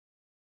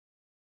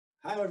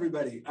Hi,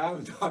 everybody.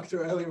 I'm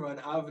Dr. Elaine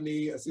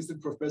N, Assistant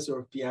Professor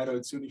of Piano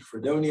at SUNY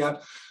Fredonia.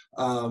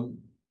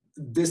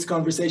 This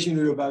conversation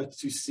you're about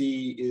to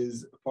see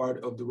is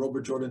part of the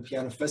Robert Jordan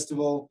Piano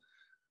Festival.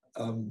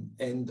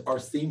 And our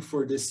theme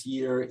for this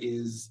year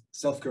is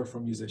self-care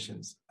for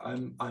musicians.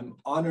 I'm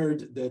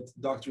honored that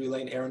Dr.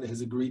 Elaine N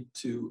has agreed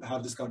to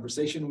have this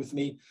conversation with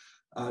me.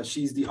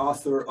 She's the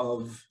author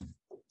of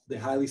The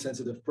Highly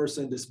Sensitive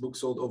Person. This book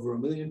sold over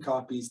 1 million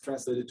copies,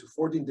 translated to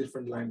 14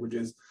 different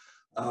languages.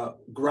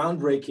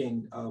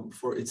 Groundbreaking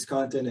for its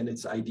content and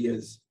its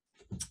ideas.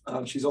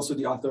 She's also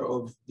the author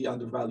of The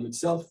Undervalued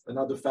Self,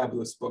 another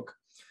fabulous book.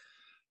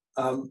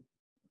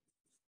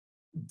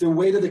 The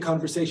way that the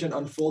conversation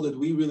unfolded,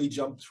 we really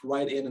jumped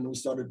right in and we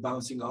started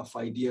bouncing off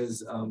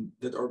ideas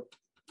that are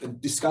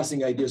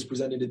discussing ideas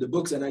presented in the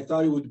books. And I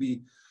thought it would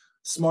be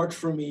smart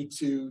for me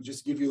to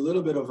just give you a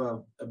little bit of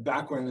a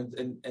background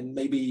and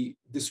maybe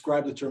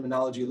describe the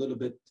terminology a little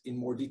bit in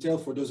more detail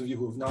for those of you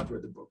who have not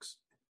read the books.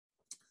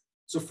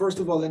 So first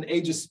of all, an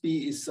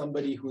HSP is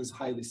somebody who is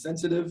highly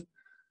sensitive.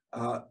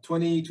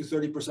 20 to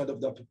 30% of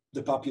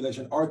the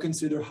population are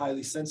considered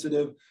highly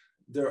sensitive.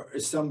 There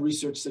is some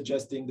research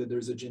suggesting that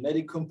there's a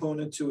genetic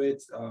component to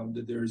it,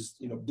 that there's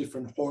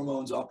different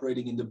hormones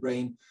operating in the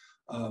brain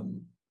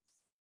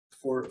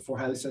for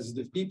highly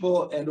sensitive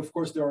people. And of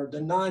course, there are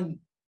the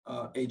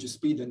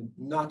non-HSP, the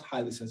not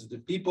highly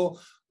sensitive people,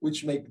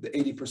 which make the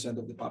 80%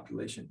 of the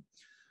population.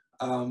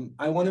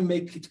 I want to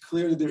make it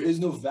clear that there is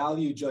no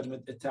value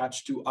judgment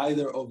attached to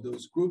either of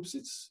those groups.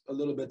 It's a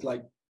little bit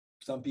like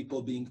some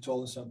people being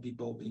tall and some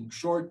people being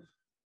short.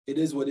 It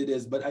is what it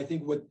is. But I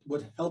think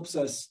what helps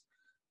us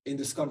in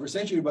this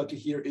conversation you're about to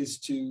hear is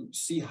to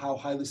see how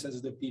highly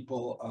sensitive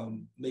people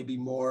may be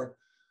more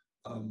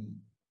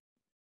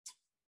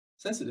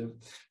sensitive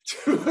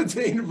to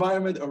the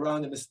environment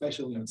around them,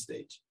 especially on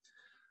stage.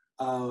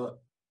 I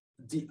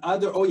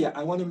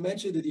want to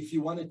mention that if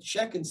you want to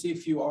check and see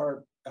if you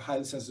are a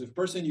highly sensitive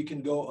person, you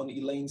can go on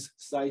Elaine's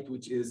site,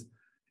 which is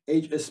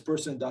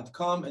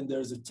hsperson.com, and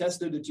there's a test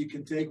there that you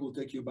can take. Will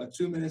take you about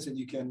 2 minutes, and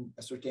you can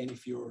ascertain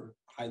if you're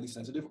highly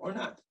sensitive or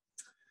not.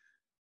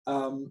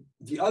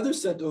 The other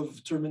set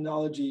of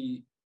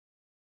terminology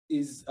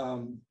is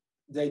the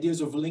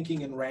ideas of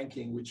linking and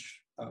ranking,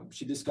 which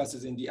she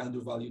discusses in The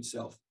Undervalued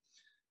Self.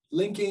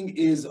 Linking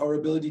is our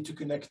ability to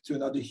connect to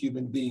another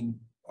human being,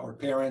 our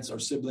parents, our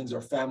siblings,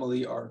 our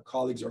family, our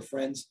colleagues, our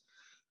friends.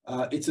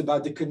 It's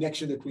about the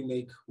connection that we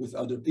make with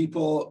other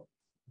people,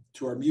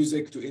 to our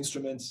music, to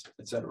instruments,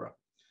 etc.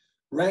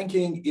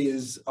 Ranking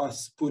is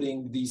us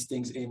putting these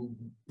things in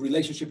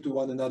relationship to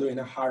one another in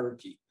a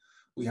hierarchy.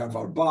 We have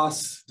our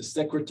boss, the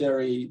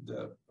secretary,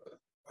 the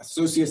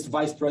associate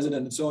vice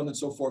president, and so on and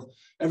so forth.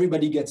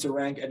 Everybody gets a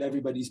rank and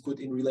everybody's put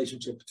in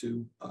relationship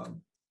to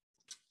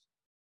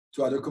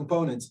other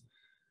components.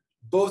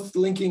 Both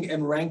linking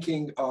and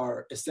ranking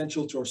are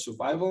essential to our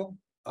survival.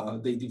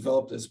 They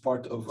developed as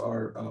part of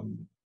our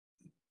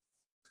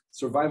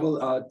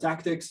survival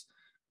tactics.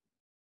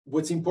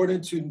 What's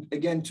important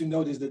to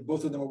note is that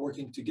both of them are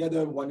working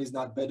together. One is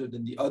not better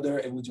than the other,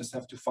 and we just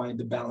have to find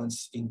the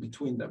balance in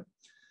between them.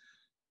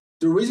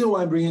 The reason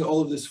why I'm bringing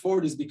all of this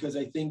forward is because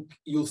I think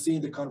you'll see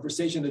in the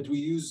conversation that we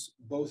use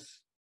both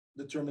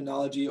the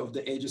terminology of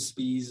the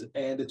HSPs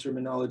and the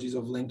terminologies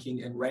of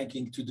linking and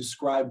ranking to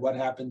describe what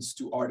happens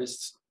to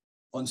artists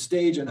on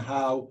stage and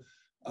how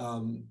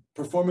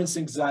performance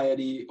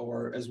anxiety,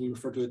 or as we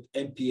refer to it,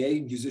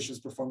 MPA, musicians'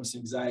 performance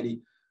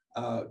anxiety,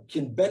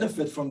 can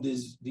benefit from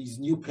these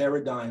new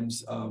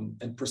paradigms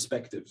and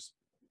perspectives.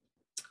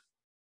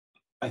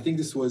 I think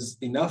this was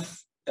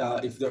enough.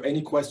 If there are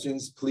any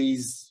questions,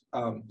 please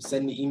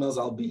send me emails.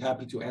 I'll be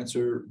happy to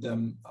answer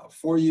them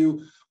for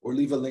you, or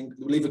leave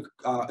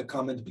a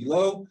comment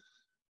below.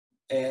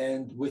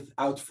 And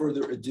without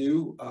further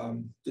ado,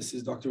 this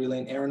is Dr.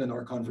 Elaine N and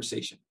our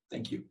conversation.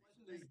 Thank you.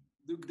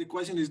 The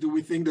question is, do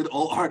we think that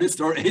all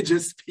artists are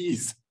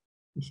HSPs?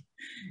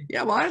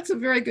 Yeah, well, that's a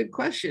very good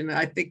question.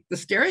 I think the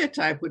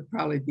stereotype would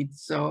probably be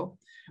so,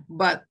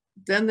 but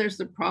then there's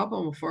the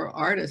problem for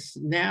artists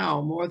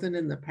now, more than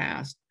in the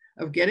past,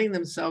 of getting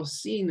themselves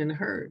seen and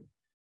heard.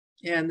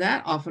 And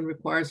that often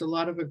requires a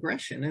lot of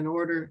aggression in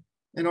order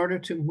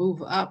to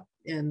move up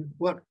in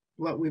what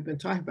we've been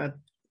talking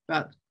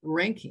about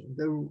ranking.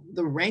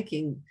 The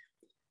ranking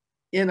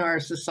in our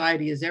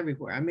society is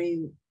everywhere. I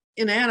mean,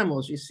 in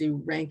animals, you see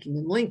ranking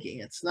and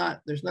linking.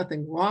 There's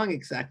nothing wrong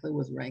exactly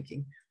with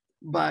ranking,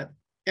 but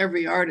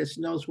every artist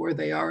knows where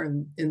they are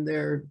in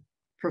their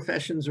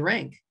profession's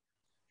rank.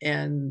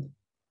 And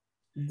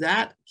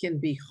that can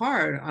be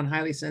hard on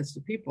highly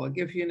sensitive people. I'll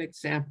give you an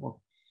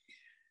example.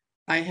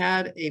 I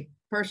had a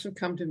person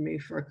come to me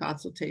for a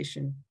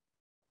consultation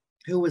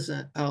who was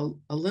an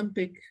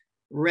Olympic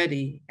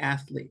ready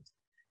athlete,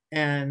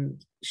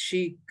 and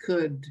she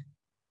could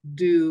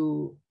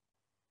do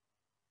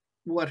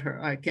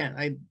I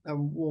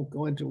won't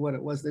go into what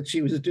it was that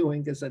she was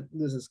doing, because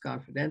this is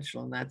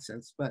confidential in that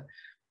sense, but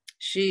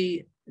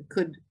she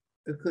could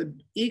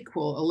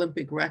equal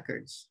Olympic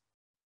records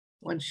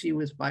when she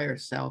was by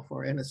herself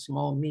or in a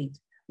small meet.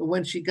 But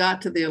when she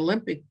got to the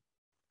Olympic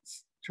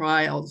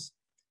trials,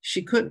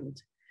 she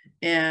couldn't.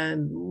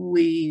 And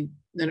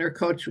her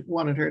coach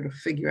wanted her to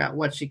figure out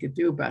what she could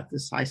do about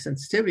this high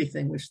sensitivity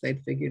thing, which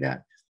they'd figured out.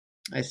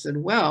 I said,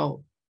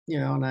 well,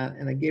 and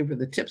I gave her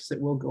the tips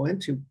that we'll go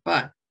into,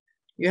 but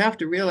you have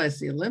to realize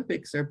the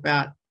Olympics are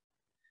about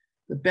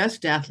the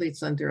best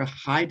athletes under a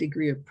high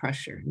degree of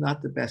pressure,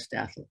 not the best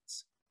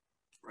athletes.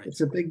 Right.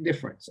 It's a big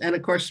difference. And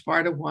of course,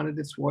 Sparta wanted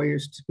its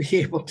warriors to be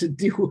able to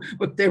do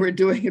what they were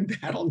doing in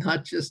battle,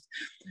 not just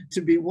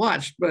to be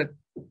watched, but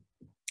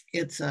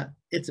it's a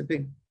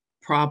big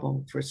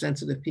problem for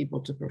sensitive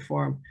people to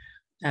perform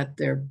at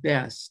their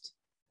best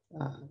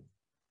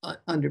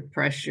under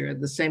pressure,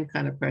 the same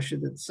kind of pressure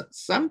that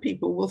some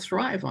people will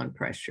thrive on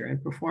pressure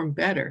and perform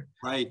better.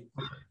 Right.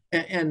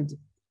 And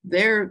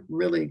they're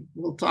really,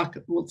 we'll talk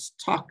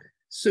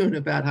soon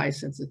about high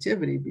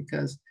sensitivity,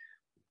 because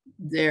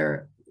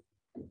the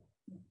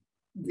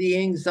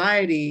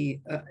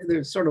anxiety,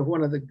 there's sort of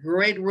one of the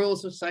great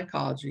rules of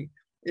psychology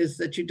is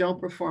that you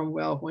don't perform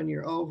well when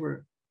you're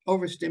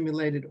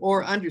overstimulated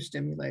or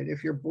understimulated.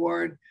 If you're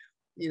bored,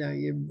 you're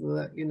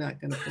not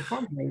going to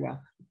perform very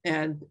well.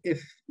 And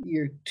if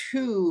you're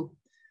too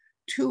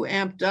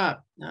amped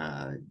up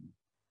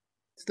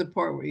to the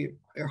point where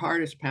your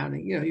heart is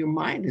pounding, your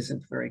mind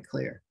isn't very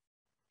clear.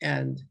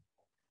 And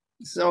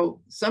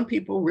so some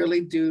people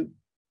really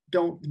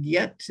don't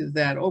get to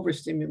that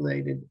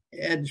overstimulated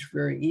edge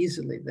very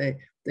easily.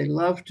 They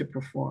love to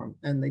perform,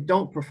 and they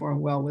don't perform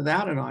well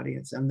without an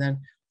audience. And then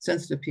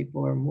sensitive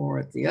people are more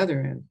at the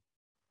other end.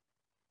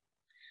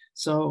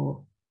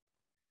 So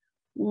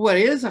what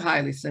is a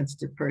highly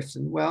sensitive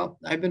person? Well,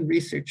 I've been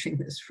researching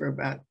this for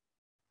about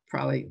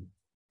probably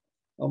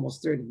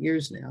almost 30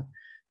 years now.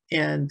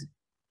 And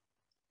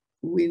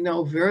we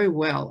know very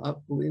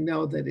well, we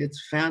know that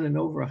it's found in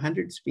over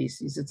 100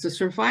 species. It's a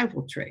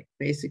survival trait,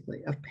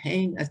 basically, of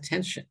paying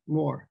attention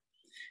more.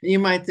 And you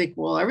might think,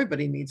 well,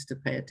 everybody needs to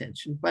pay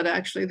attention, but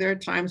actually there are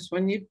times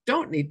when you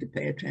don't need to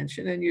pay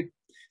attention, and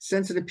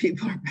sensitive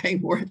people are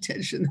paying more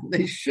attention than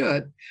they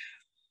should.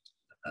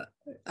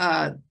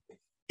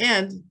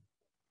 And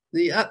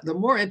the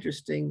more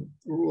interesting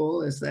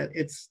rule is that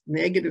it's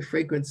negative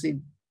frequency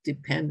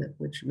dependent,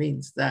 which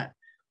means that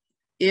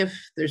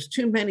if there's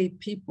too many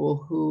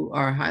people who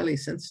are highly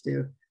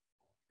sensitive,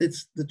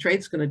 the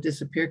trait's going to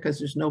disappear because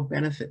there's no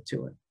benefit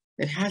to it.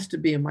 It has to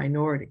be a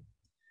minority.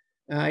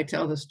 I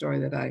tell the story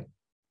that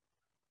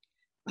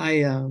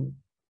I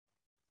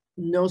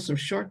know some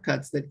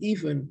shortcuts that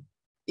even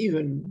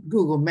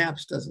Google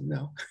Maps doesn't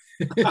know.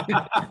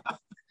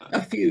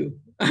 A few.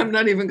 I'm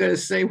not even going to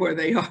say where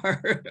they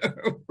are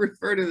or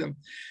refer to them.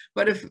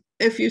 But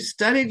if you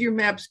studied your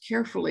maps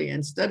carefully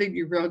and studied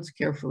your roads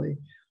carefully,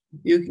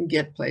 you can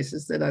get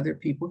places that other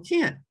people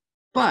can't.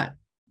 But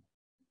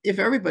if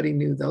everybody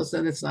knew those,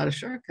 then it's not a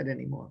shortcut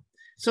anymore.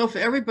 So if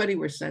everybody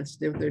were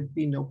sensitive, there'd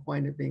be no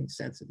point of being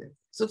sensitive.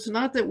 So it's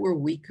not that we're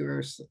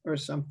weaker or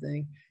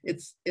something.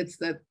 It's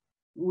that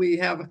we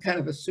have a kind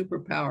of a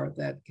superpower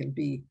that can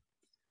be,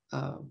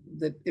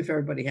 that if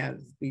everybody had,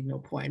 it'd be no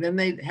point. And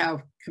they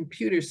have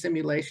computer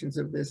simulations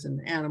of this in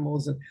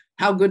animals, and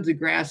how good the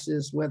grass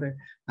is,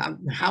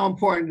 how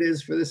important it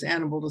is for this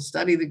animal to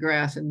study the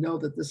grass and know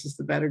that this is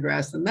the better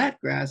grass than that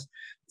grass.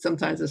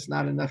 Sometimes it's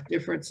not enough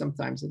different,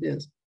 sometimes it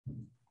is.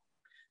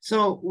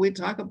 So we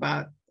talk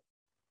about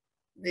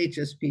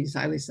HSPs,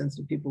 highly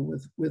sensitive people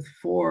with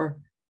four,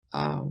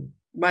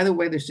 by the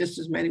way, there's just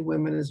as many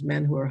women as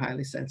men who are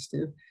highly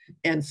sensitive,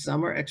 and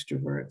some are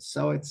extroverts.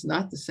 So it's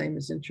not the same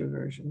as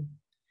introversion.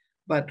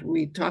 But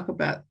we talk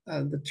about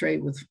the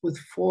trait with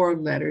four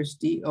letters,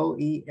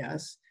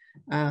 DOES,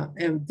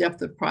 and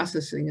depth of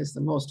processing is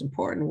the most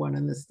important one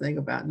in this thing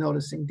about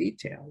noticing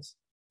details.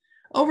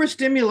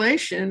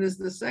 Overstimulation is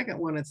the second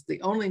one. It's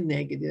the only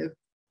negative,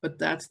 but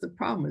that's the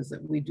problem, is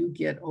that we do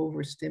get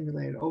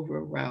overstimulated,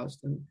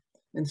 over-aroused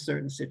in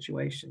certain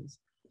situations.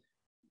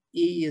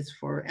 E is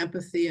for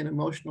empathy and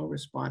emotional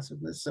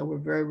responsiveness. So we're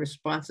very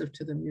responsive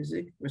to the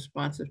music,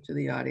 responsive to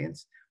the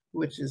audience,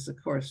 which is, of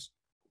course,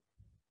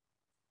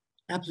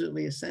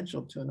 absolutely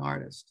essential to an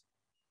artist.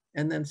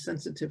 And then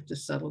sensitive to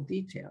subtle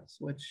details,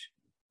 which,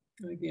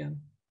 again,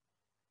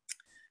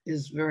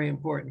 is very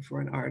important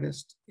for an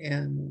artist,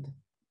 and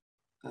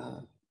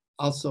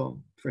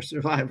also for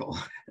survival.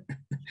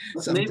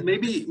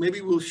 Maybe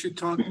we should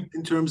talk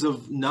in terms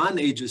of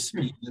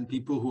non-HSP and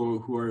people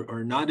who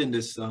are not in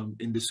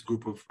this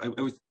group of,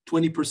 I was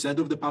 20%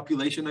 of the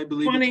population, I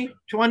believe.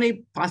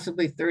 20,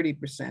 possibly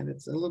 30%.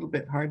 It's a little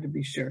bit hard to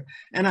be sure.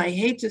 And I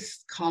hate to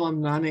call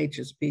them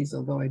non-HSPs,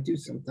 although I do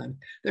sometimes.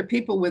 They're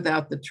people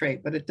without the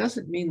trait, but it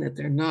doesn't mean that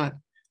they're not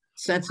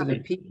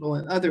sensitive people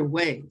in other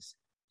ways.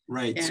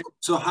 Right.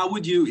 So how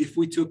would you, if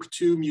we took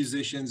two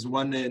musicians,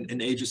 one an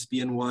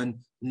HSP and one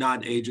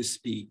not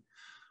HSP,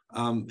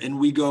 and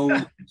we go,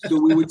 so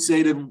we would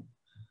say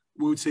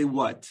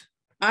what?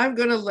 I'm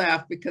going to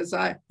laugh because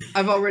I've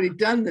already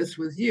done this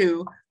with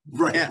you.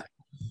 Right.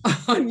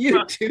 On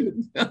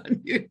YouTube.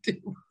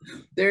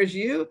 There's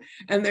you,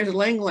 and there's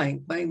Lang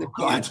Lang playing the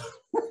piano.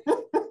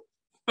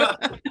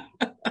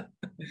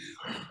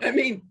 I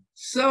mean,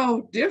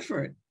 so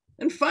different.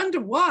 and fun to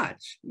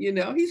watch. You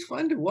know, he's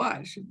fun to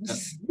watch. It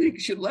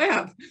makes you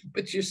laugh,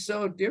 but you're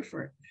so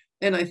different.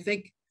 And I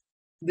think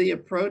the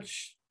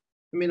approach,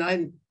 I mean,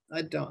 I'm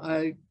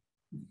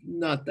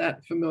not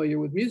that familiar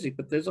with music,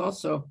 but there's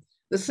also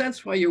the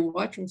sense while you're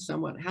watching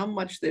someone, how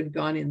much they've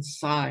gone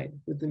inside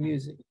with the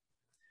music,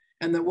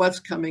 and that what's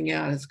coming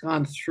out has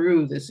gone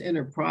through this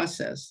inner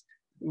process,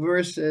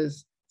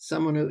 versus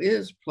someone who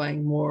is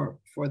playing more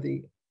for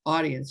the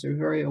audience or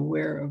very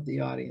aware of the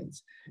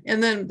audience.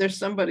 And then there's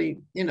somebody,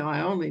 you know,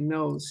 I only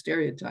know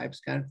stereotypes,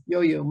 kind of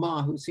Yo-Yo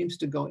Ma, who seems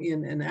to go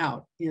in and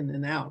out,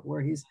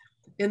 where he's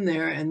in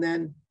there and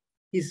then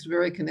he's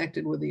very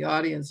connected with the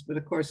audience. But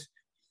of course,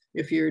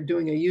 if you're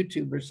doing a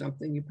YouTube or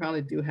something, you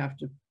probably do have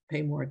to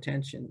pay more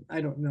attention.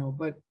 I don't know,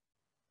 but,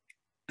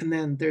 and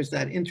then there's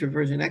that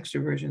introversion,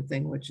 extroversion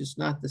thing, which is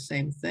not the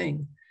same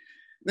thing.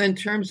 In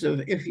terms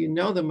of, if you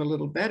know them a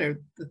little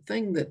better, the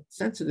thing that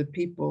sensitive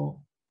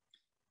people,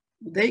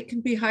 they can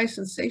be high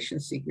sensation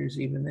seekers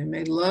even. They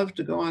may love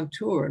to go on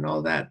tour and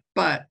all that,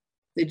 but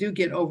they do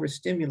get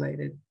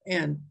overstimulated.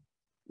 And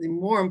the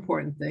more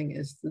important thing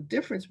is the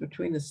difference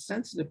between a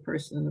sensitive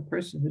person and a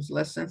person who's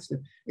less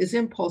sensitive is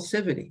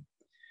impulsivity.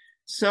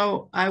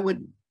 So I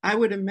would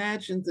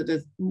imagine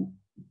that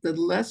the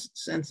less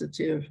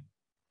sensitive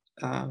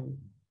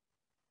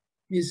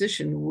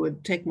musician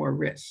would take more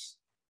risks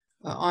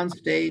on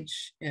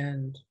stage,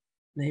 and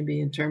maybe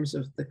in terms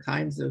of the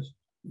kinds of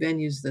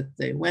venues that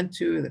they went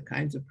to, the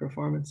kinds of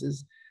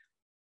performances.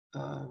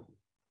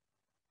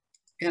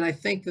 And I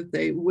think that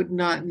they would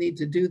not need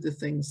to do the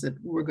things that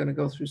we're going to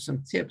go through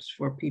some tips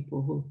for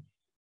people who,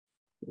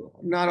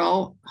 not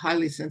all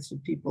highly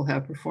sensitive people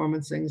have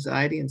performance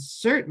anxiety, and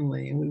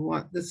certainly, and we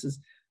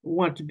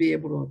want to be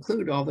able to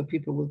include all the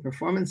people with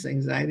performance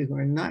anxiety who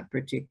are not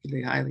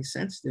particularly highly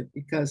sensitive,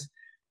 because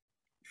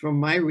from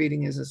my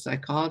reading as a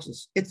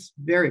psychologist, it's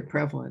very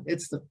prevalent.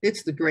 It's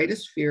the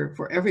greatest fear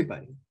for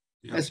everybody,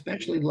 yeah,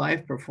 especially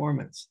live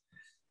performance.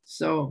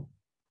 So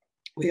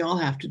we all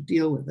have to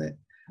deal with it.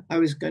 I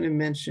was going to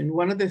mention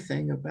one other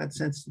thing about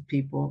sensitive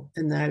people,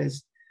 and that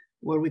is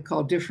what we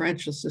call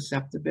differential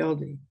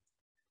susceptibility.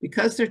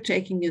 Because they're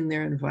taking in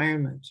their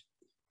environment,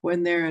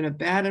 when they're in a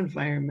bad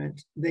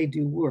environment, they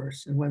do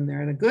worse. And when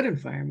they're in a good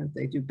environment,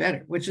 they do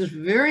better, which is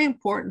very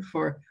important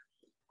for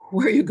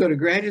where you go to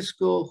graduate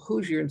school,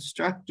 who's your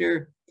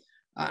instructor.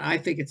 I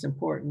think it's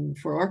important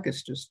for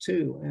orchestras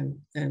too,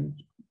 and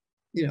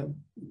you know,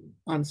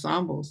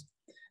 ensembles,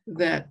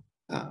 that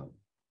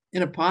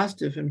in a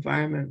positive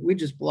environment, we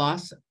just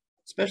blossom,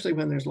 especially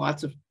when there's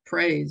lots of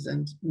praise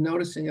and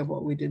noticing of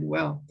what we did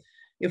well.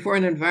 If we're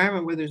in an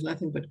environment where there's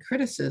nothing but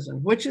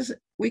criticism, which is,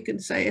 we can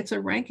say it's a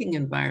ranking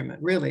environment,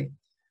 really.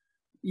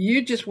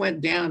 You just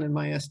went down in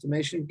my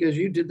estimation because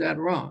you did that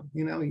wrong.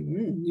 You know,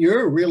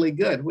 you're really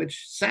good,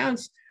 which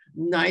sounds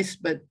nice,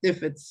 but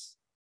if it's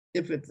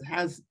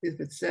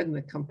said in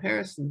a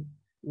comparison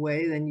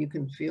way, then you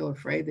can feel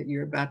afraid that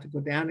you're about to go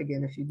down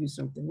again if you do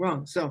something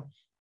wrong. So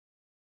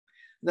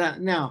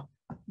that, now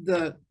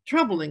the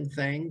troubling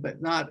thing,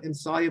 but not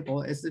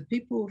insoluble, is that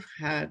people who've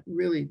had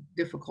really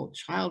difficult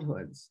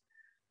childhoods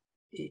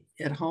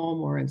at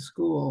home or in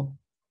school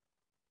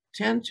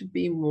tend to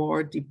be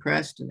more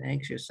depressed and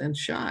anxious and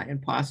shy,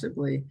 and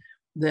possibly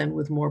then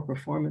with more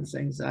performance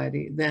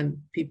anxiety than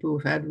people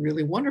who've had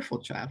really wonderful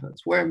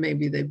childhoods, where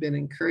maybe they've been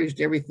encouraged,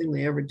 everything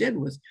they ever did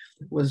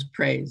was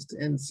praised,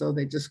 and so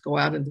they just go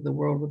out into the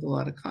world with a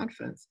lot of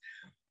confidence.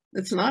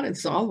 It's not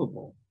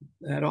insolvable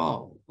at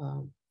all,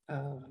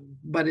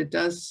 but it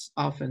does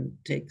often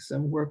take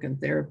some work in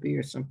therapy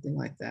or something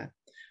like that.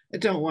 I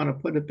don't want to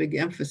put a big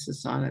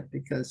emphasis on it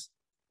because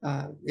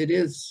it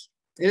is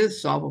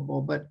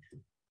solvable, but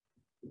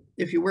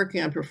if you're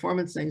working on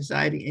performance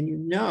anxiety and you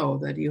know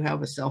that you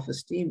have a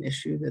self-esteem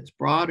issue that's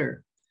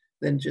broader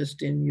than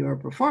just in your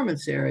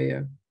performance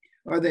area,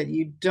 or that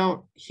you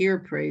don't hear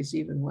praise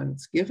even when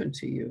it's given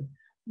to you,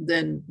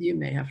 then you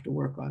may have to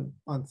work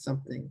on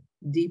something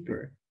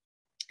deeper.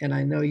 And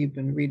I know you've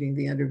been reading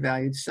The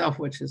Undervalued Self,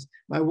 which is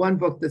my one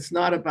book that's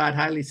not about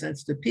highly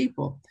sensitive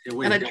people. Yeah,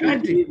 wait, and I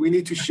tried to. We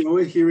need to show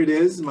it. Here it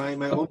is, my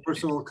own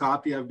personal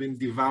copy. I've been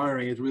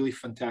devouring it. Really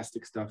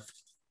fantastic stuff.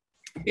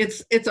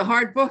 It's a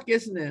hard book,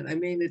 isn't it? I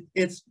mean,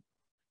 it's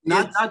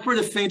not for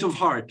the faint of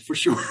heart, for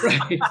sure.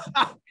 Right.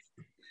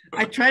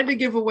 I tried to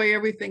give away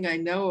everything I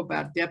know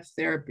about depth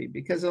therapy,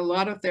 because a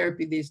lot of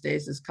therapy these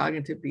days is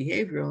cognitive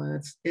behavioral,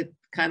 and it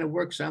kind of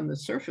works on the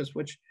surface,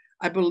 which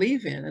I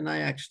believe in, and I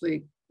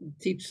actually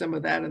teach some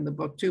of that in the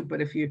book too. But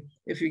if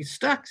you're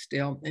stuck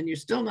still and you're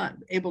still not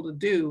able to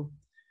do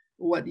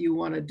what you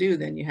want to do,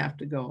 then you have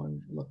to go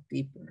and look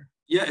deeper.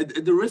 Yeah,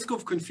 at the risk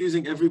of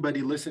confusing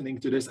everybody listening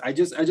to this, I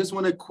just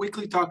want to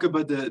quickly talk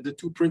about the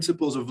two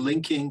principles of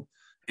linking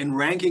and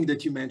ranking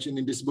that you mentioned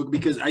in this book,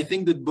 because I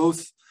think that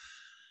both,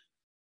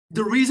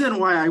 the reason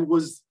why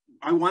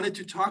I wanted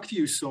to talk to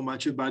you so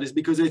much about is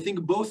because I think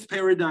both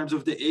paradigms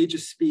of the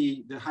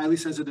HSP, the highly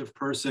sensitive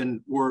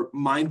person, were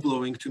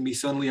mind-blowing to me,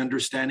 suddenly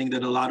understanding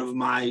that a lot of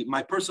my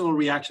personal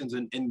reactions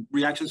and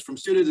reactions from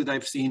students that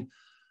I've seen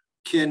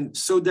can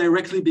so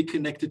directly be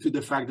connected to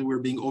the fact that we're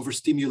being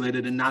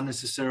overstimulated and not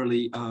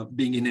necessarily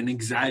being in an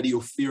anxiety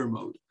or fear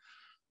mode.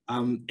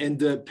 And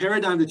the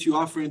paradigm that you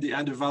offer in the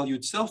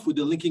Undervalued Self with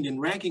the linking and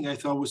ranking, I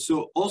thought was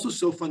also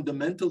so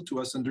fundamental to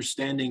us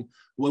understanding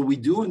what we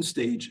do on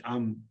stage.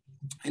 And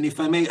if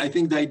I may, I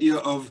think the idea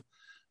of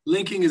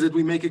linking is that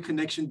we make a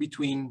connection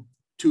between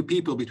two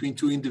people, between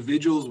two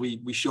individuals.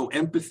 We show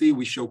empathy,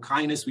 we show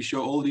kindness, we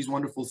show all these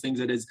wonderful things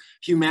that as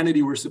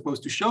humanity we're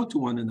supposed to show to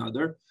one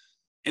another.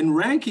 And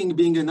ranking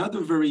being another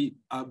very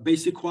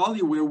basic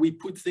quality where we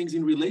put things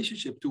in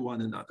relationship to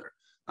one another.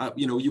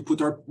 You know,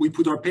 we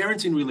put our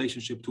parents in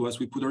relationship to us,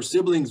 we put our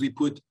siblings, we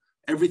put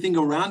everything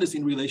around us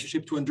in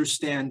relationship to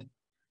understand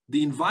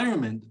the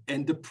environment.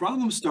 And the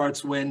problem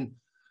starts when,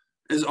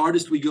 as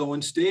artists, we go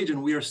on stage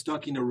and we are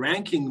stuck in a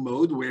ranking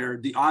mode where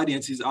the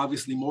audience is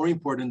obviously more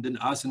important than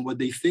us and what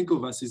they think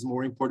of us is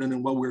more important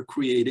than what we're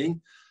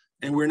creating.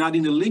 And we're not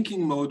in a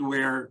linking mode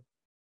where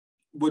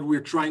what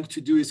we're trying to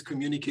do is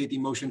communicate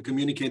emotion,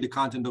 communicate the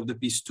content of the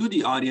piece to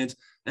the audience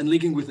and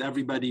linking with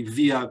everybody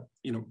via,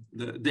 you know,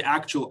 the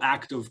actual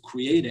act of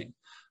creating.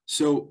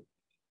 So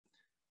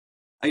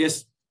I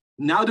guess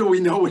now that we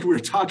know what we're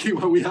talking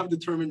about, we have the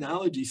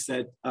terminology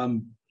set.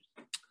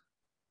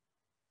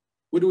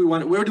 Where do we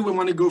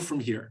want to go from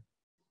here?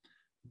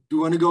 Do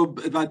we want to go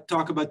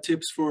talk about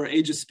tips for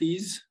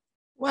HSPs?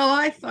 Well,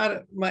 I thought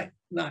it might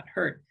not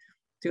hurt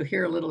to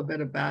hear a little bit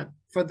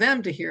for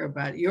them to hear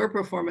about your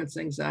performance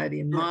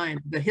anxiety and mine,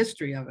 the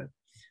history of it,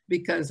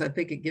 because I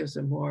think it gives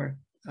them more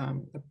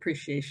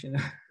appreciation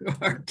of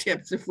our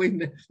tips if we've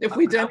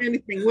done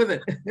anything with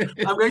it.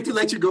 I'm going to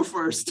let you go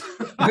first.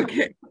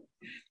 Okay.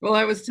 Well,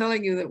 I was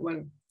telling you that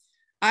when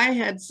I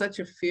had such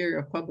a fear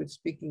of public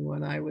speaking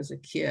when I was a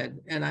kid,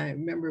 and I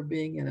remember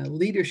being in a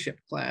leadership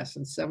class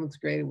in 7th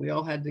grade, and we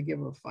all had to give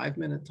a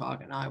 5-minute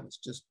talk, and I was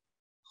just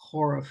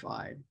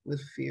horrified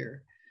with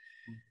fear.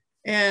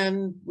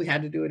 And we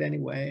had to do it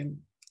anyway.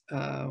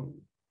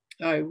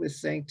 I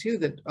was saying too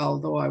that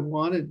although I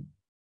wanted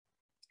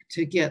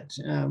to get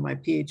my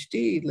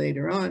PhD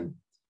later on,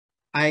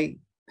 I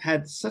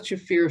had such a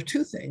fear of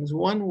two things.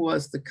 One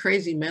was the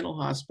crazy mental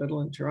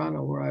hospital in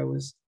Toronto where I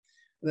was.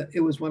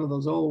 It was one of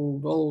those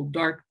old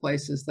dark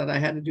places that I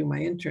had to do my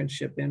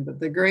internship in. But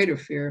the greater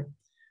fear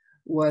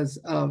was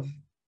of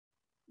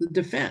the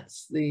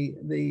defense,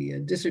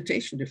 the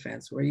dissertation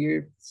defense, where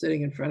you're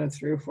sitting in front of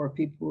 3 or 4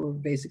 people who are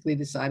basically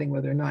deciding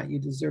whether or not you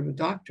deserve a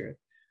doctorate.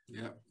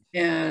 Yeah.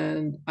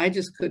 And I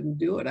just couldn't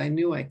do it. I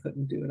knew I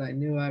couldn't do it. I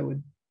knew I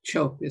would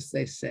choke, as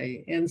they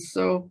say. And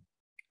so,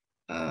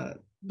 but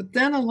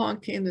then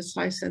along came this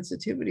high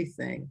sensitivity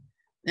thing.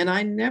 And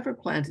I never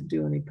planned to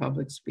do any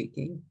public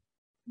speaking.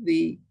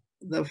 The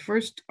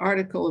first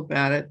article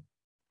about it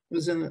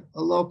was in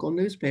a local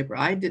newspaper.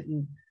 I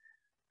didn't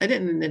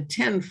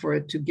intend for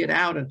it to get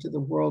out into the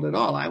world at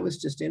all. I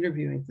was just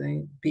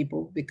interviewing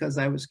people because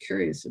I was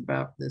curious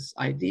about this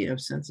idea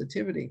of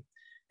sensitivity.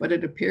 But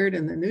it appeared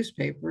in the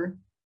newspaper,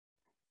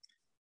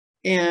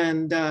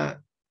 and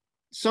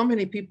so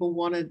many people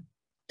wanted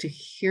to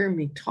hear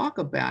me talk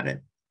about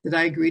it that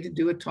I agreed to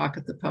do a talk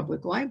at the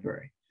public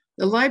library.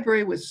 The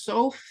library was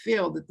so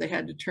filled that they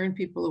had to turn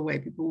people away.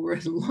 People were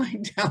in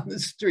line down the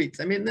streets.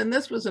 I mean, then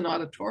this was an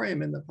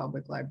auditorium in the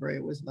public library.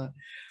 It was not.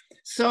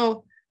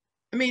 So,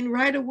 I mean,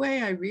 right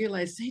away, I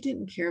realized they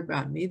didn't care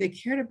about me. They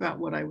cared about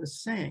what I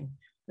was saying.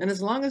 And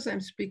as long as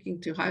I'm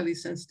speaking to highly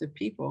sensitive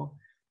people,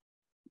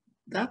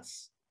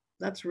 that's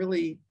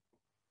really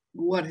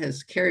what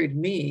has carried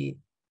me.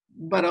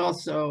 But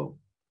also,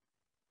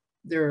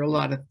 there are a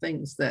lot of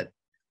things that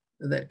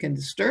can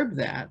disturb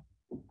that.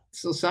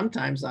 So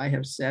sometimes I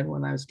have said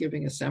when I was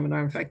giving a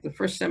seminar, in fact, the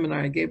first seminar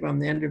I gave on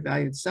the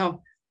Undervalued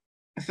Self,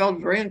 I felt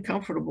very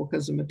uncomfortable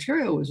because the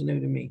material was new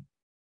to me.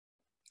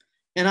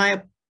 And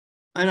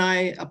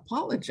I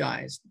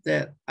apologized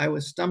that I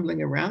was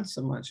stumbling around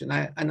so much. And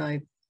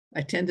I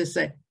tend to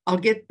say, I'll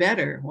get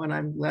better when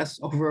I'm less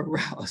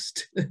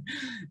over-aroused.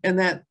 and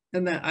that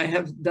I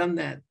have done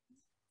that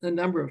a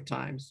number of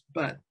times,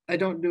 but I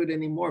don't do it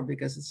anymore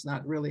because it's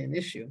not really an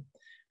issue.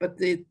 But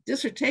the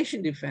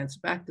dissertation defense,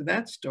 back to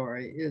that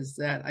story, is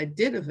that I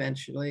did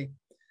eventually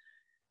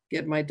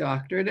get my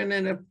doctorate, and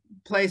in a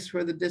place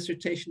where the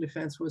dissertation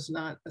defense was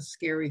not a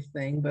scary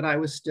thing, but I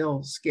was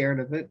still scared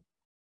of it.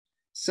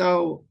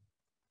 So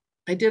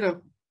I did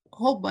a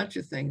whole bunch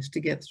of things to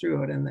get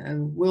through it,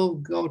 and we'll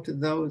go to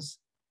those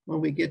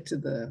when we get to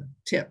the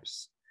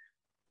tips.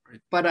 Right.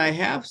 But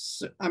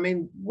I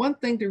mean, one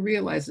thing to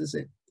realize is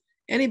that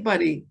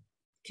anybody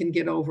can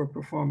get over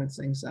performance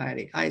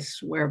anxiety. I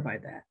swear by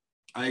that.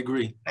 I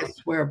agree. I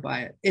swear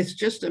by it. It's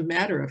just a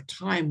matter of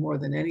time more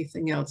than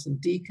anything else,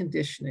 and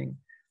deconditioning.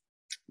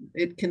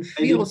 It can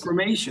feel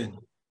information.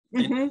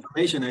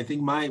 Information. I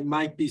think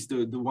my piece,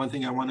 the one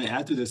thing I want to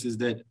add to this is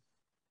that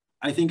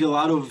I think a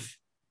lot of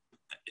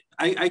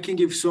I can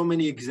give so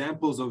many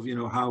examples of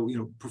how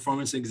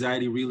performance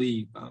anxiety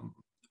really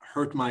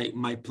hurt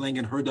my playing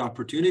and hurt the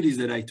opportunities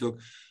that I took.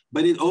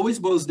 But it always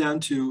boils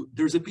down to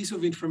there's a piece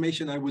of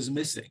information I was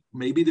missing.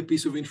 Maybe the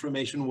piece of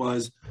information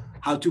was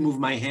how to move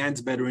my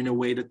hands better in a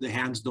way that the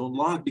hands don't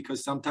lock,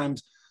 because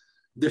sometimes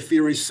the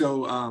fear is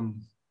so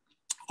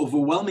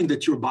overwhelming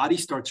that your body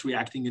starts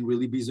reacting in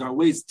really bizarre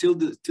ways. Till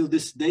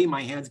this day,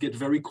 my hands get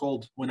very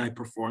cold when I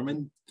perform,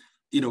 and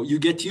you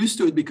get used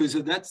to it because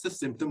that's the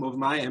symptom of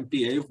my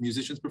MPA, of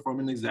musicians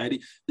performing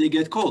anxiety. They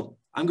get cold.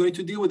 I'm going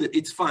to deal with it.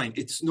 It's fine.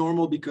 It's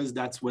normal because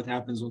that's what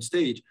happens on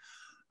stage.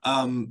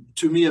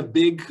 To me, a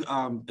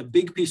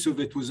big piece of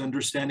it was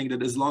understanding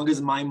that as long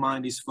as my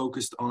mind is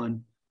focused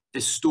on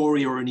a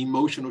story or an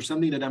emotion or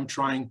something that I'm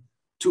trying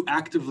to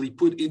actively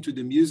put into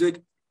the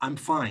music, I'm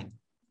fine.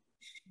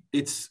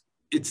 It's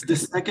the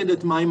second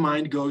that my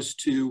mind goes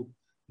to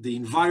the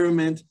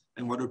environment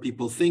and what are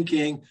people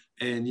thinking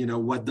and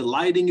what the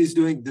lighting is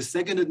doing, the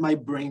second that my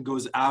brain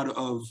goes out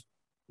of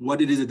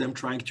what it is that I'm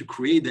trying to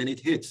create, then it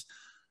hits.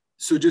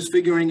 So just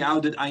figuring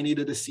out that I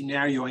needed a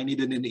scenario, I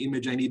needed an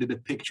image, I needed a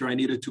picture, I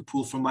needed to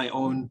pull from my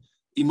own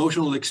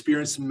emotional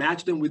experience,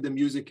 match them with the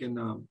music in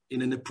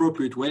an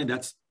appropriate way. And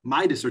that's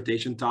my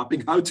dissertation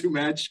topic, how to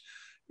match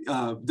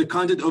the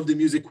content of the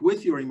music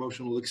with your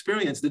emotional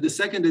experience. That the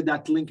second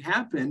that link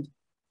happened,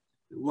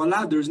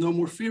 voila, there's no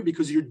more fear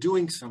because you're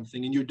doing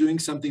something, and you're doing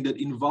something that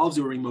involves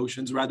your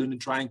emotions rather than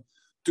trying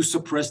to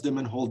suppress them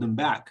and hold them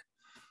back.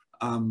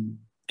 And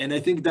I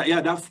think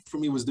that for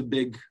me was the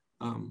big...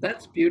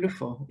 That's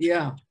beautiful.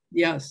 Yeah.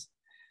 Yes.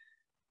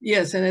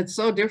 Yes. And it's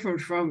so different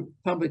from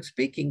public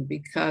speaking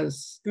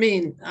because,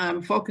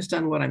 I'm focused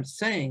on what I'm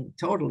saying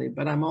totally,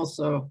 but I'm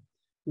also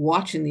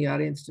watching the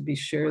audience to be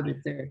sure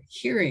that they're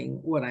hearing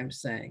what I'm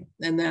saying.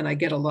 And then I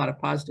get a lot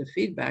of positive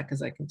feedback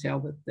because I can tell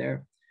that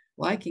they're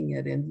liking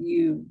it. And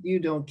you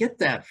don't get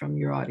that from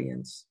your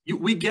audience.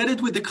 We get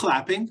it with the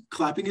clapping.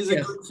 Clapping is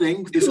a good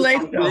thing.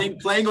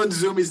 Playing on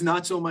Zoom is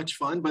not so much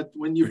fun, but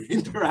when you're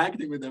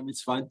interacting with them,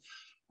 it's fun.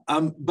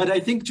 But I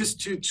think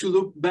just to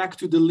look back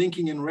to the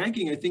linking and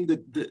ranking, I think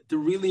that the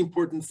really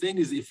important thing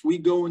is if we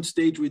go on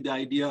stage with the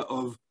idea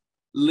of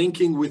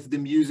linking with the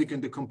music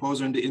and the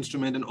composer and the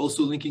instrument, and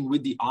also linking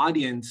with the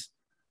audience,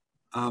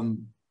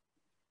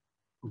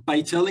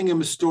 by telling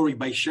them a story,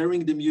 by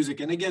sharing the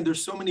music. And again,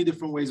 there's so many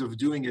different ways of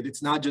doing it.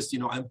 It's not just,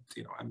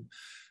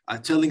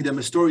 I'm telling them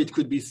a story. It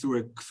could be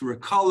through a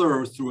color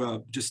or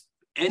through just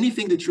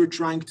anything that you're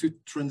trying to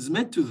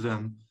transmit to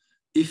them.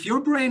 If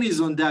your brain is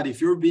on that,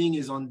 if your being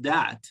is on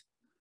that,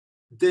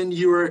 then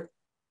you're,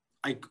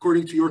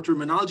 according to your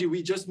terminology,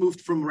 we just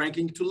moved from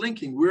ranking to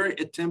linking. We're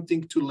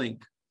attempting to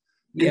link.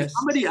 Yes. And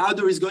somebody out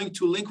there is going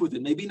to link with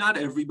it. Maybe not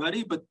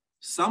everybody, but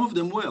some of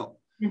them will.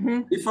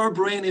 Mm-hmm. If our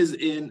brain is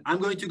in, I'm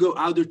going to go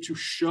out there to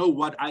show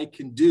what I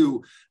can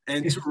do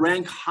and to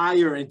rank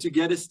higher and to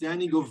get a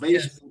standing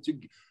ovation,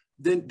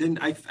 then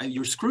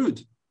you're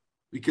screwed,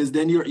 because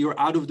then you're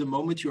out of the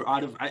moment. You're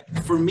out of.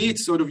 For me,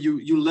 it's sort of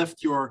you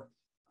left your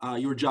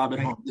job at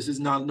home. This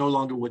is no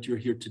longer what you're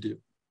here to do.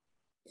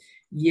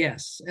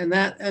 Yes, and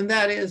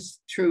that is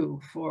true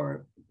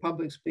for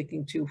public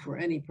speaking too. For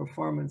any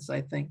performance,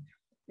 I think,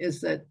 is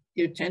that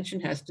your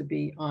attention has to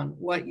be on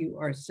what you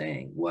are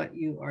saying, what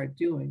you are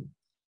doing,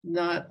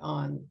 not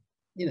on,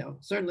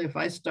 certainly if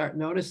I start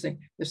noticing,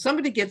 if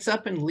somebody gets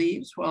up and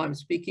leaves while I'm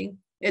speaking,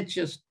 it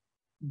just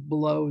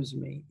blows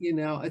me.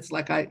 It's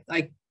like I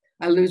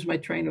lose my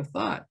train of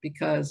thought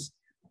because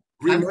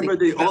remember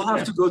they all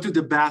have to go to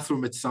the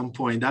bathroom at some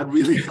point. That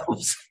really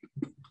helps.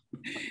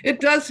 It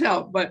does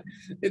help, but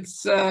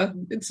it's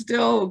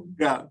still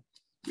yeah.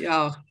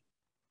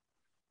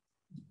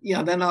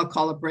 Then I'll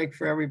call a break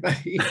for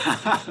everybody.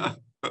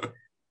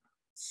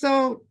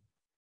 So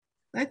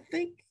I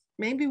think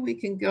maybe we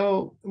can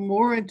go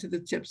more into the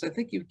tips. I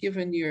think you've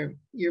given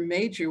your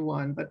major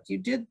one, but you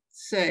did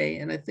say,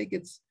 and I think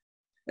it's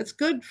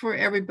good for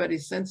everybody,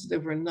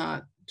 sensitive or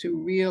not, to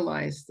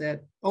realize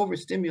that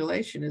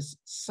overstimulation is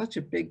such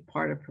a big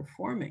part of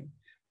performing,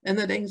 and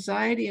that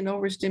anxiety and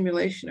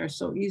overstimulation are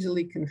so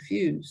easily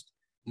confused.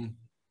 Mm.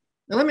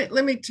 Now,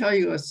 let me tell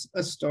you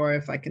a story,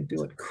 if I can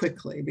do it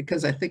quickly,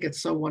 because I think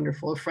it's so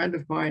wonderful. A friend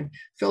of mine,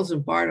 Phil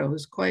Zimbardo,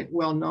 who's quite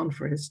well known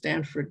for his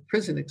Stanford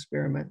prison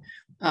experiment,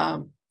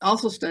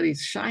 also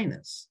studies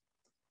shyness.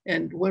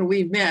 And when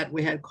we met,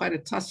 we had quite a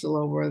tussle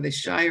over, are they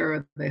shy or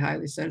are they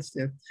highly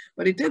sensitive?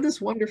 But he did this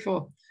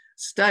wonderful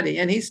study,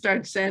 and he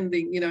started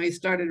sending, he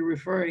started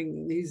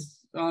referring, he's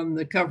on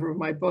the cover of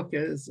my book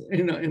as,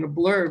 in a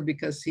blurb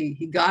because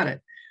he got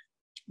it.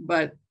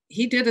 But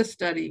he did a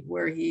study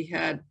where he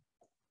had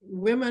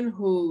women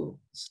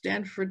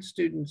Stanford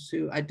students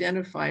who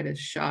identified as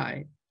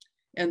shy,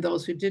 and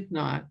those who did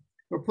not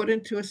were put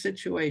into a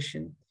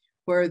situation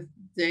where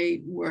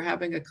they were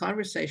having a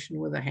conversation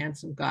with a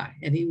handsome guy,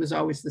 and he was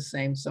always the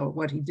same. So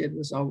what he did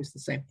was always the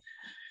same.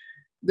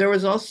 There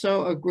was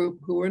also a group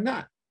who were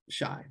not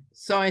shy.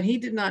 And he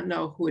did not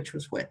know which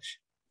was which.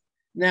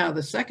 Now,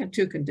 the second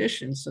two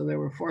conditions, so there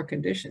were 4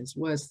 conditions,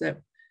 was that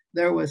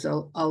there was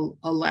a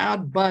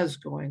loud buzz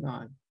going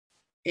on.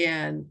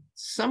 And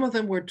some of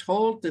them were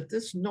told that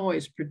this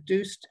noise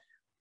produced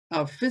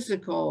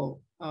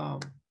physical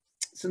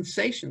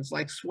sensations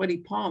like sweaty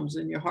palms,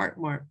 and your heart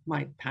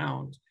might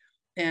pound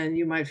and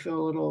you might feel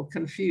a little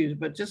confused,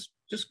 but just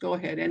go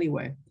ahead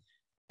anyway.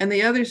 And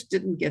the others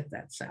didn't get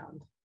that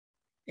sound.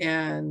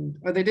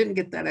 Or they didn't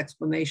get that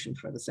explanation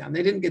for the sound.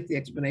 They didn't get the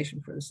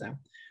explanation for the sound.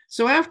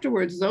 So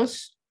afterwards,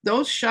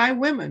 those shy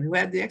women who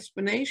had the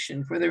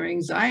explanation for their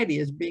anxiety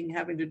as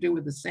having to do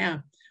with the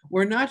sound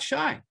were not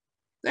shy.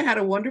 They had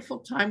a wonderful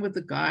time with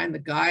the guy, and the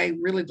guy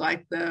really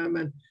liked them.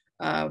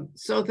 And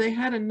so they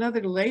had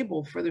another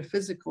label for the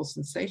physical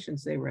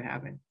sensations they were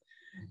having.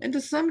 And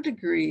to some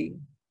degree,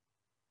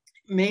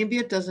 maybe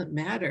it doesn't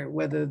matter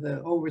whether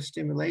the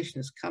overstimulation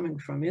is coming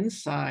from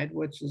inside,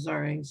 which is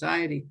our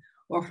anxiety,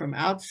 or from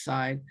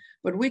outside,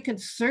 but we can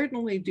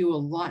certainly do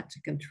a lot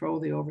to control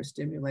the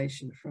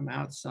overstimulation from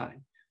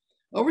outside.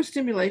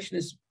 Overstimulation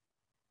is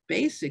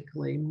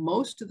basically,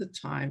 most of the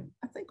time,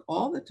 I think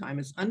all the time,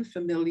 is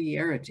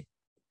unfamiliarity.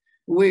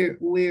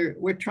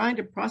 We're trying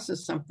to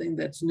process something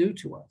that's new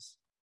to us.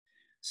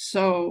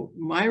 So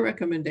my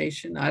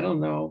recommendation, I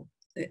don't know,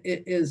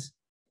 is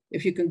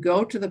if you can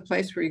go to the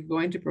place where you're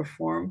going to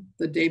perform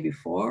the day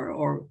before,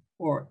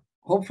 or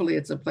hopefully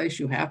it's a place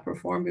you have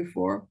performed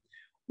before,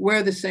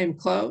 wear the same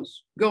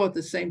clothes, go at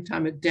the same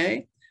time of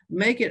day,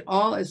 make it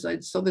all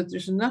so that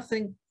there's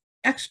nothing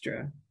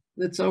extra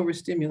that's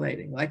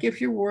overstimulating. Like if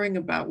you're worrying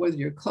about whether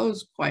your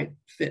clothes quite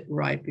fit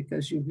right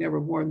because you've never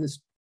worn this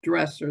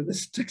dress or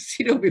this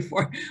tuxedo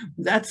before,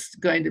 that's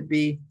going to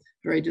be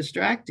very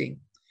distracting.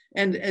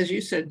 And as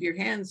you said, your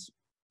hands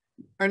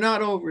are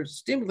not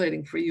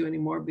overstimulating for you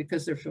anymore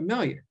because they're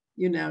familiar.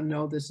 You now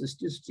know this is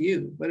just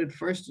you. But at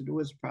first it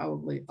was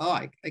probably, oh,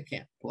 I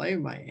can't play.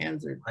 My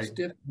hands are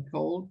stiff and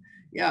cold.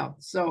 Yeah.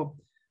 So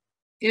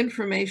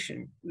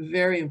information,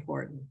 very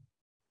important.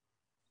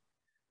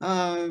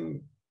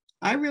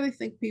 I really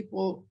think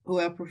people who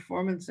have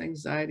performance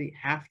anxiety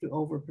have to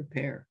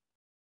over-prepare.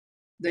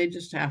 They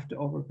just have to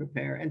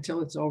over-prepare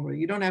until it's over.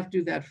 You don't have to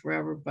do that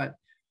forever, but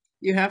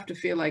you have to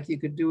feel like you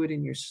could do it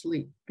in your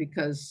sleep,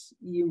 because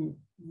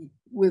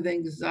with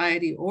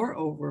anxiety or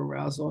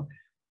over-arousal,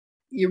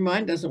 your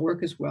mind doesn't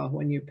work as well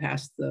when you're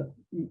past the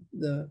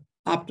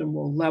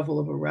optimal level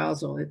of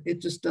arousal.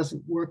 It just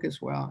doesn't work as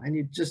well. And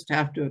you just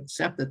have to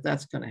accept that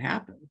that's going to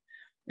happen.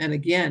 And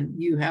again,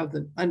 you have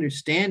the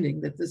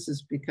understanding that this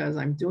is because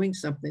I'm doing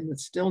something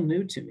that's still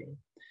new to me.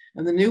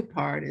 And the new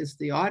part is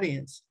the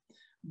audience.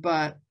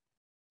 But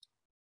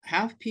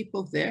have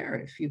people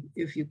there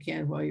if you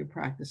can while you're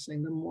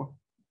practicing. The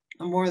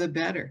more the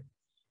better.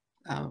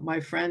 My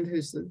friend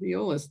who's the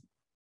violist,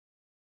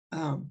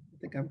 I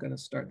think I'm going to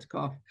start to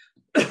cough.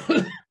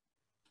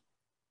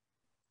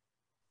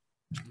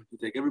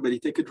 Everybody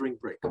take a drink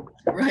break.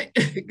 Right,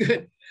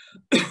 good.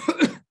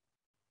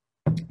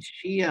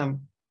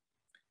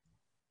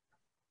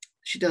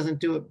 She doesn't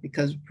do it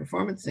because of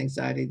performance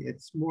anxiety.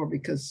 It's more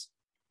because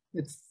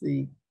it's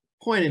the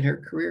point in her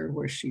career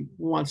where she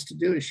wants to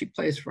do it. She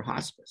plays for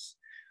hospice.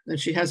 Then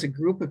she has a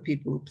group of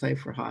people who play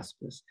for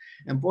hospice.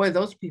 And boy,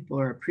 those people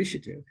are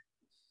appreciative.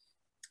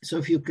 So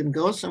if you can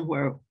go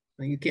somewhere,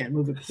 well, you can't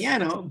move a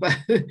piano, but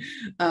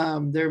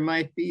there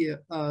might be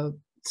a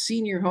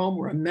senior home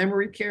or a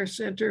memory care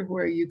center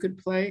where you could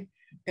play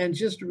and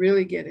just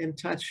really get in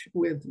touch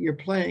with your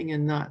playing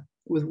and not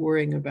with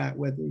worrying about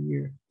whether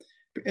you're,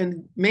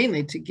 and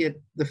mainly to get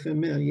the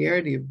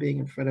familiarity of being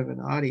in front of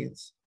an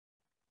audience.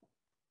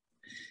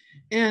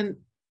 And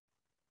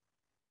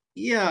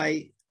yeah,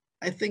 I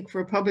think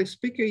for a public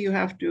speaker, you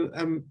have to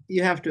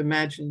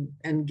imagine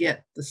and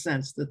get the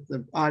sense that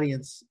the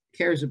audience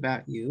cares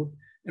about you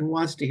and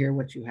wants to hear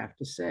what you have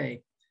to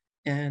say.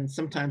 And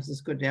sometimes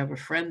it's good to have a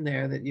friend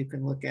there that you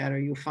can look at, or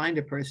you find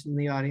a person in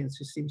the audience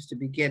who seems to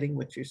be getting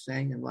what you're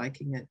saying and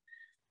liking it.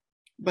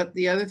 But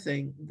the other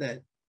thing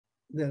that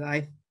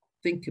I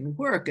think can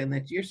work, and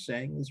that you're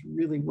saying is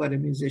really what a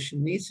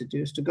musician needs to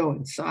do, is to go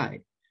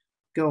inside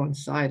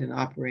and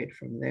operate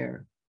from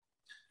there.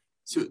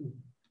 So,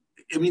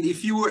 I mean,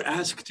 if you were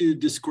asked to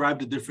describe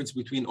the difference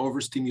between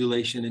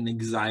overstimulation and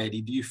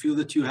anxiety, do you feel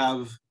that you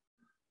have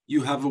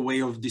a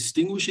way of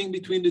distinguishing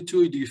between the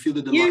two? Or do you feel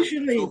that the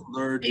usually lines are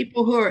blurred?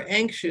 People who are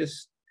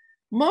anxious,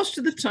 most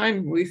of the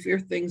time we fear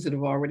things that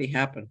have already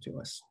happened to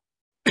us.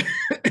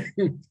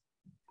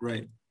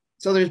 Right.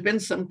 So there's been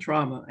some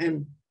trauma,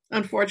 and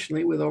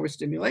unfortunately with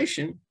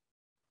overstimulation,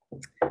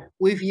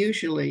 we've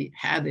usually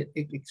had it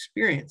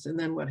experience. And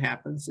then what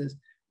happens is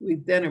we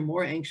then are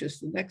more anxious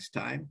the next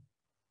time,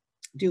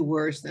 do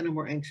worse, then are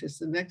more anxious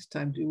the next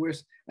time, do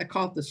worse. I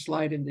call it the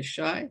slide into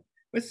shy,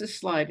 but it's the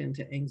slide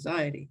into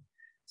anxiety.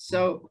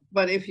 So,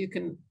 but if you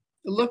can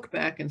look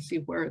back and see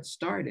where it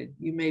started,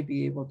 you may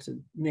be able to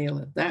nail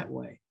it that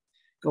way.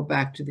 Go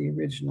back to the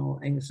original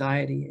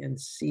anxiety and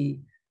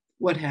see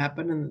what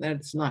happened, and that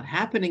it's not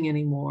happening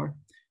anymore,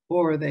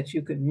 or that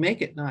you could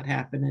make it not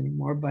happen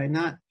anymore by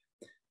not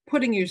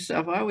putting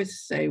yourself, I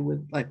always say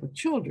with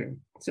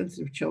children,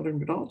 sensitive children,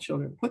 but all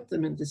children, put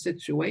them into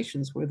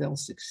situations where they'll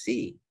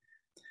succeed.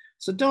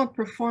 So don't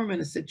perform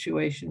in a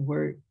situation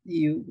where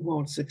you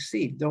won't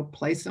succeed. Don't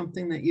play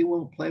something that you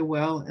won't play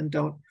well, and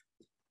don't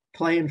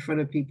play in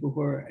front of people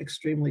who are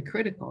extremely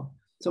critical.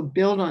 So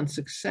build on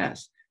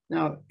success.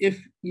 Now, if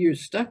you're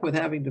stuck with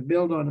having to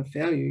build on a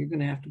failure, you're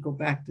going to have to go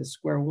back to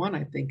square one,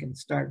 I think, and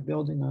start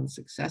building on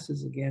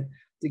successes again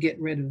to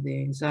get rid of the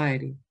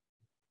anxiety.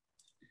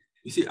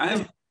 You see,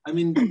 I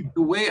mean,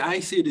 the way I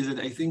see it is that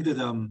I think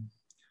that,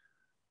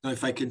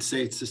 if I can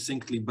say it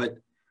succinctly, but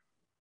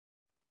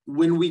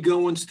when we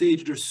go on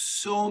stage, there's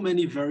so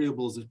many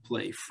variables at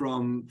play.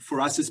 For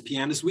us as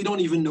pianists, we don't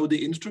even know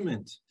the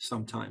instrument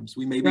sometimes.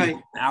 We maybe Right.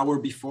 an hour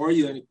before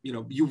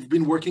you've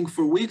been working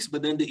for weeks,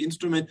 but then the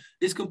instrument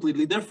is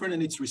completely different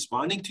and it's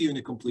responding to you in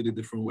a completely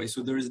different way.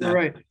 So there's that.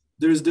 Right.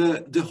 There's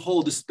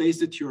the space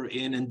that you're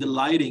in and the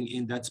lighting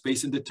in that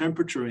space and the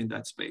temperature in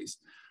that space.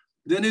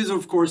 Then is,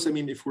 of course, I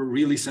mean, if we're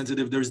really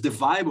sensitive, there's the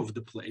vibe of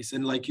the place.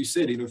 And like you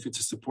said, if it's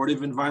a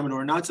supportive environment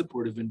or not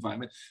supportive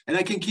environment, and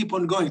I can keep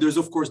on going. There's,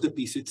 of course, the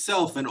piece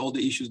itself and all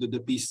the issues that the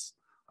piece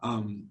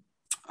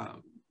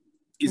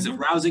is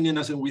arousing in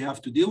us and we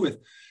have to deal with.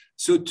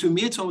 So to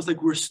me, it's almost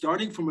like we're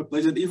starting from a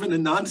place that even a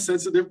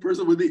non-sensitive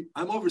person would be,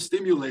 I'm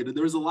overstimulated.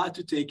 There's a lot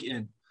to take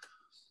in.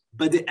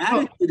 But the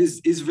attitude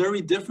is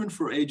very different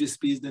for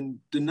HSPs than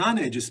the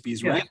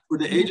non-HSPs, right? For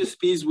the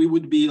HSPs, we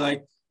would be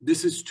like,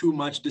 this is too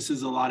much, this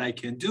is a lot, I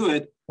can't do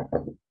it.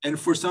 And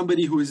for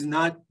somebody who is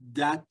not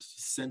that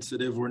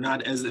sensitive or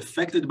not as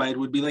affected by it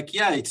would be like,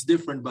 yeah, it's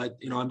different, but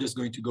I'm just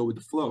going to go with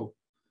the flow.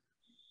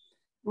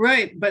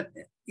 Right, but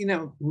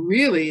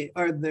really,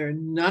 are there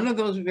none of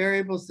those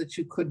variables that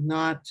you could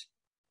not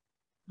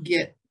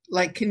get?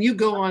 Like, can you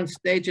go on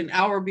stage an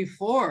hour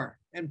before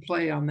and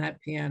play on that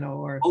piano?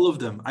 Or all of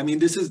them? I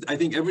mean, I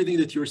think everything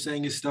that you're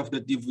saying is stuff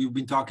that we've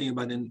been talking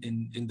about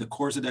in the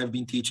course that I've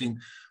been teaching.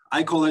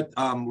 I call it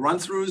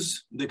run-throughs.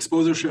 The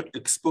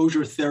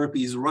exposure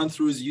therapy is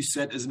run-throughs. You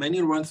set as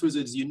many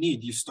run-throughs as you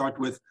need. You start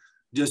with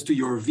just to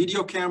your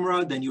video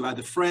camera, then you add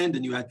a friend,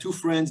 then you add two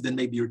friends, then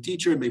maybe your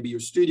teacher, maybe your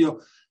studio.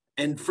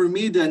 And for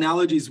me, the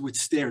analogy is with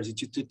stairs.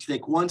 You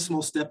take one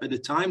small step at a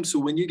time. So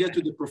when you get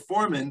to the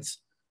performance,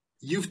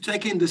 you've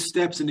taken the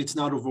steps and it's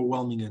not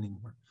overwhelming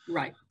anymore.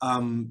 Right.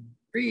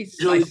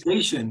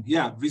 Visualization.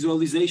 Yeah,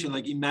 visualization,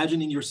 like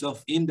imagining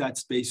yourself in that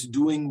space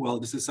doing well.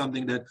 This is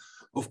something that,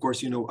 of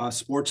course,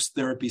 sports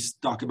therapists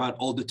talk about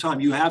all the time.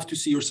 You have to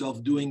see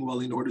yourself doing well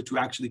in order to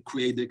actually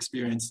create the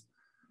experience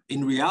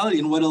in reality.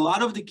 And what a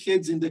lot of the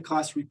kids in the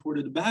class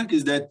reported back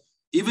is that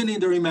even in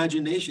their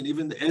imagination,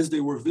 even as they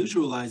were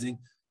visualizing,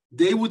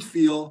 they would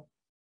feel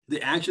the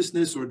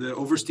anxiousness or the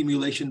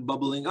overstimulation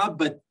bubbling up,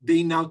 but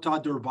they now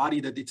taught their body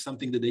that it's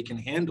something that they can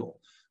handle,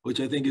 which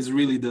I think is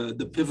really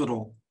the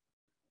pivotal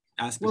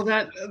aspect.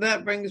 Well,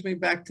 that brings me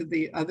back to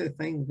the other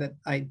thing that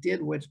I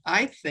did, which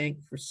I think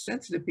for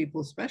sensitive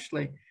people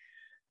especially,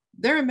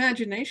 their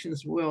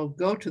imaginations will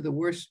go to the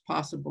worst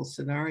possible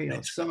scenario.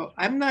 Right. So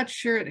I'm not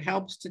sure it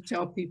helps to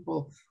tell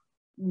people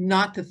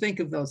not to think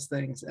of those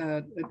things.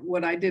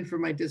 What I did for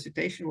my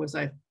dissertation was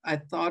I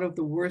thought of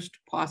the worst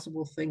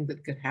possible thing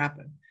that could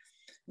happen.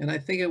 And I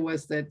think it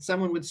was that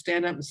someone would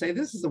stand up and say,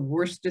 this is the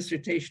worst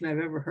dissertation I've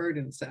ever heard,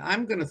 and say,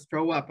 I'm going to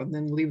throw up, and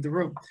then leave the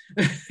room.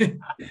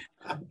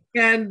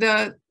 And,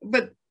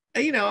 but,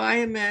 I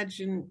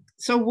imagine,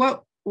 so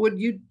what would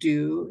you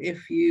do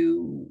if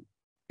you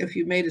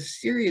made a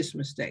serious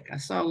mistake? I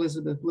saw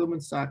Elizabeth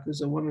Blumenstock,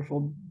 who's a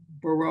wonderful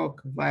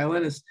Baroque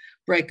violinist,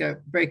 break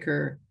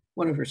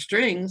one of her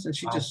strings, and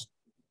she just,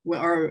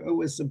 or it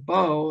was a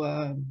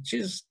bow, she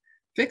just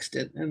fixed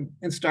it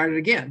and started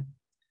again.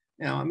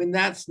 I mean,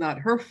 that's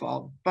not her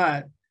fault,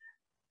 but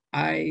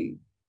I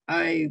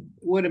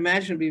would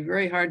imagine it'd be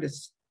very hard to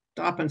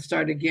stop and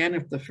start again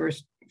if the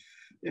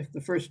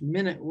first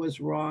minute was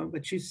wrong.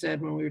 But you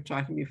said when we were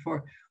talking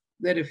before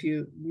that if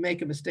you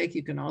make a mistake,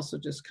 you can also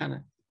just kind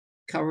of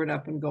cover it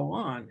up and go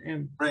on.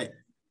 And right.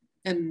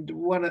 And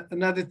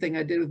another thing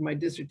I did with my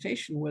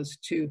dissertation was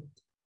to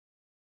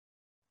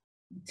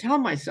tell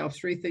myself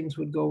 3 things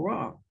would go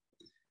wrong.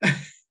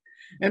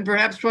 And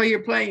perhaps while you're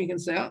playing, you can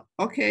say, oh,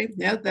 okay,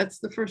 yeah, that's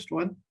the first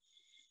one.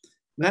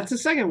 That's the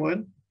second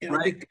one,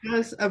 right.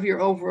 Because of your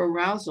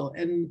over-arousal.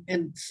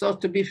 And so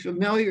to be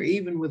familiar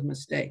even with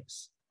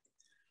mistakes.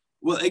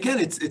 Well, again,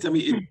 it's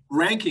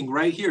ranking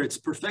right here. It's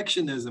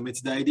perfectionism.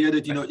 It's the idea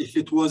that, if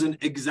it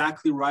wasn't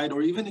exactly right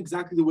or even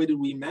exactly the way that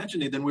we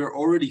imagine it, then we're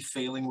already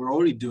failing. We're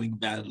already doing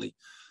badly.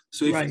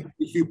 So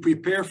if you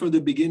prepare from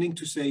the beginning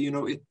to say,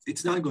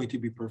 it's not going to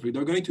be perfect,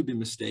 there are going to be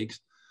mistakes.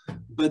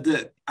 But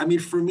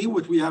for me,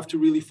 what we have to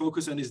really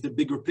focus on is the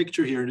bigger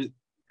picture here.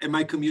 Am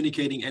I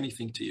communicating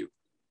anything to you?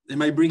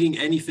 Am I bringing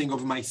anything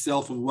of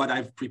myself, of what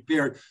I've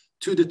prepared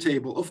to the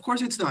table? Of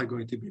course, it's not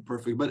going to be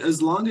perfect, but as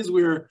long as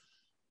we're,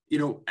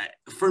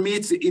 for me,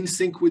 it's in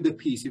sync with the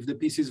piece. If the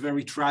piece is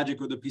very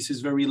tragic or the piece is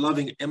very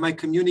loving, am I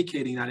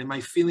communicating that? Am I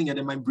feeling it?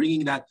 Am I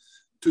bringing that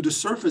to the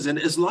surface? And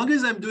as long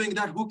as I'm doing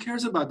that, who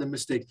cares about the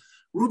mistake?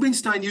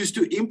 Rubinstein used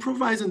to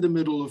improvise in the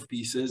middle of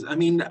pieces.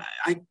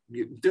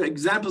 The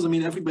examples,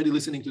 everybody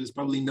listening to this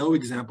probably know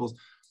examples.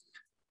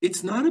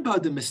 It's not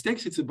about the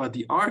mistakes, it's about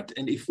the art.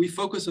 And if we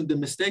focus on the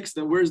mistakes,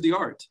 then where's the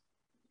art?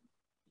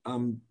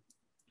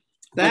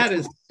 That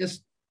is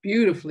just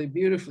beautifully,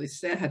 beautifully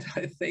said,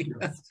 I think.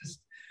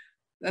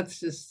 That's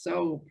just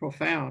so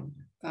profound,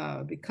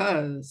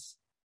 because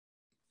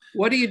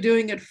What are you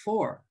doing it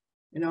for?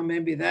 You know,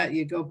 maybe that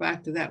you go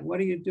back to that. What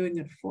are you doing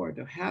it for?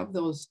 To have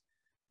those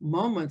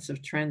moments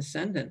of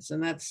transcendence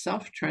and that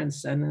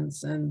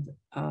self-transcendence, and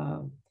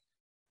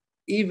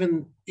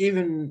even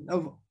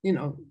of, you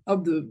know,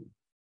 of the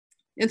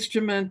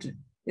instrument.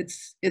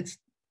 It's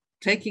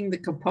taking the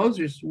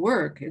composer's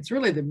work. It's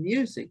really the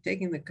music,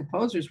 taking the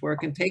composer's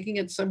work and taking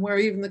it somewhere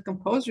even the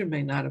composer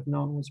may not have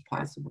known was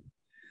possible.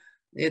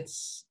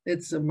 It's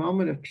a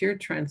moment of pure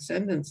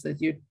transcendence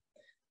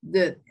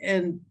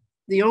and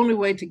the only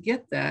way to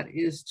get that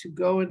is to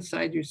go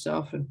inside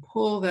yourself and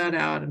pull that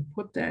out and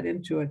put that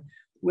into it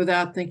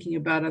without thinking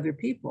about other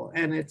people.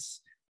 And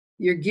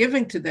you're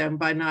giving to them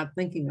by not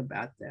thinking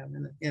about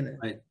them in it.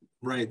 Right,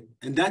 right.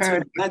 And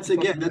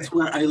that's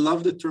where I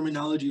love the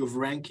terminology of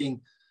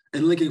ranking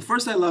and linking.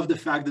 First, I love the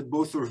fact that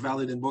both are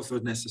valid and both are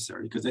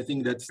necessary, because I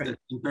think that's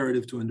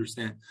imperative to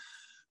understand.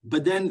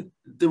 But then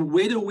the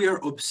way that we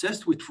are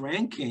obsessed with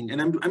ranking,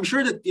 and I'm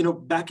sure that, you know,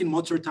 back in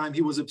Mozart time,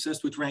 he was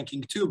obsessed with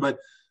ranking too, but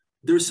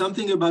there's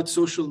something about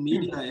social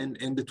media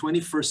and the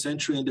 21st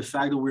century and the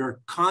fact that we are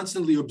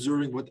constantly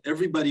observing what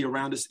everybody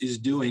around us is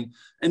doing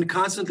and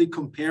constantly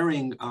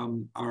comparing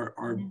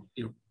our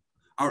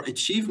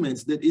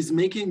achievements, that is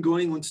making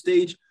going on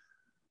stage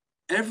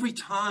every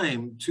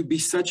time to be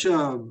such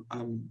a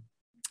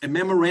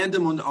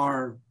memorandum on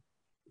our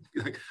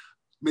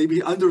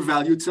maybe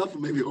undervalued self or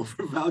maybe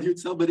overvalued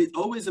self, but it's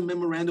always a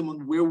memorandum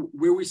on where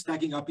we're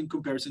stacking up in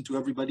comparison to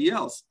everybody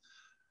else.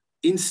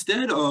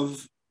 Instead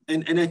of,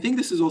 and I think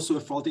this is also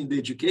a fault in the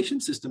education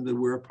system that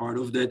we're a part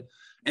of, that,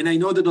 and I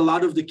know that a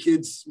lot of the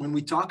kids, when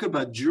we talk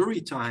about jury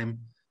time,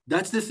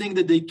 that's the thing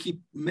that they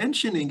keep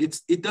mentioning.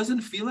 It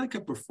doesn't feel like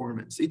a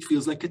performance. It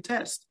feels like a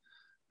test.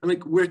 I'm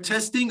like, we're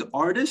testing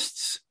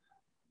artists.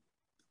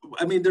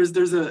 I mean,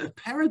 there's a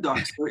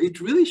paradox where it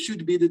really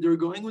should be that they're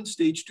going on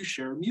stage to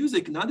share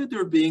music, not that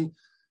they're being,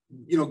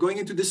 you know, going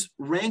into this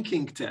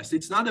ranking test.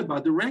 It's not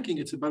about the ranking.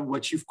 It's about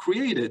what you've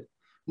created.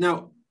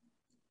 Now,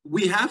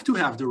 we have to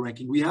have the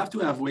ranking. We have to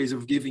have ways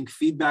of giving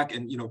feedback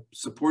and, you know,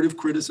 supportive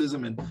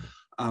criticism, and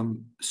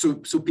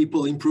so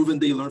people improve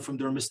and they learn from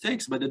their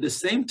mistakes. But at the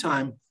same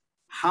time,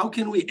 how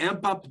can we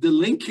amp up the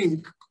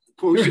linking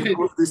quotient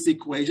of this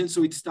equation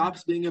so it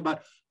stops being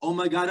about, oh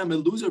my God, I'm a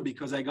loser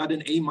because I got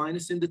an A-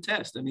 in the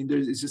test? I mean,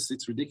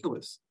 it's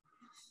ridiculous.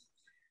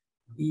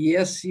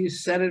 Yes, you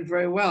said it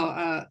very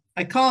well.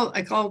 I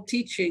call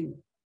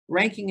teaching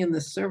ranking in the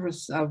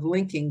service of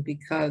linking,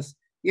 because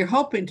you're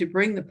hoping to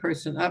bring the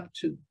person up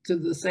to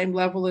the same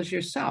level as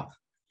yourself.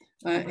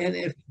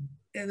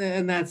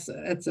 And that's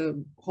a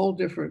whole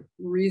different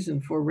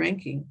reason for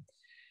ranking.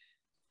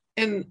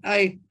 And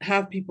I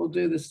have people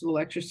do this little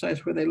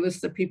exercise where they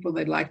list the people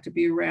they'd like to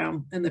be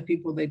around and the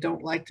people they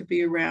don't like to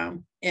be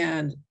around.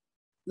 And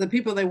the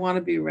people they want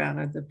to be around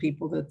are the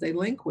people that they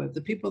link with.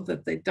 The people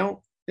that they don't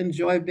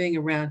enjoy being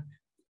around,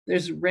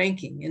 there's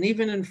ranking. And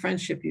even in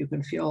friendship, you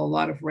can feel a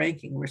lot of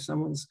ranking where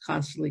someone's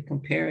constantly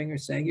comparing or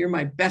saying, you're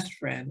my best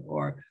friend,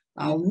 or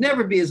I'll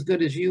never be as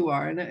good as you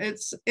are. And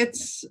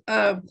it's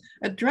a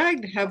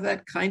drag to have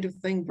that kind of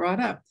thing brought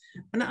up.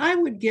 And I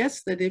would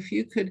guess that if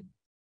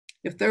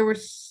there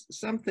was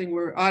something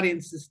where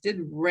audiences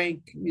did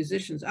rank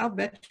musicians, I'll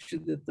bet you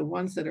that the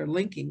ones that are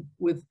linking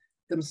with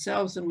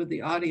themselves and with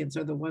the audience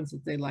are the ones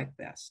that they like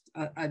best.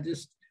 I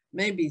just,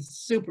 maybe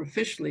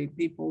superficially,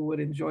 people would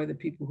enjoy the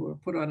people who are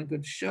put on a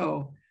good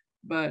show.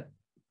 But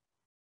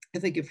I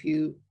think if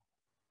you're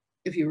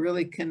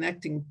really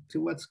connecting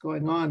to what's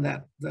going on,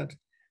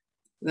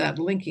 that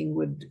linking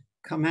would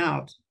come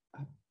out.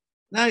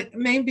 Now,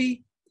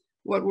 maybe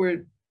what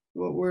we're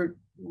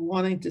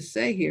wanting to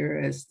say here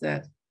is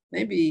that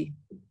maybe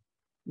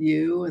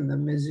you and the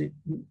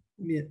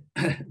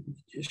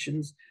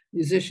musicians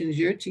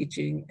you're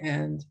teaching,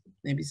 and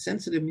maybe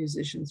sensitive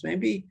musicians,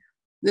 maybe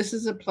this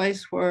is a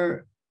place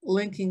where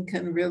linking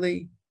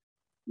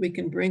we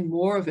can bring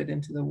more of it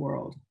into the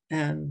world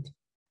and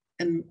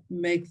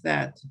make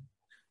that,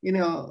 you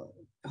know,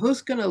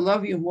 who's going to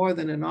love you more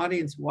than an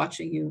audience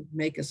watching you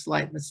make a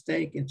slight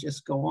mistake and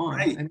just go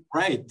on?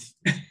 Right.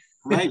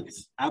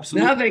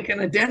 Absolutely. Now they can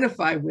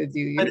identify with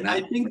you. But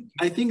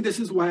I think this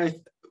is why,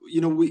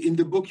 in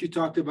the book you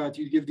talked about,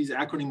 you give these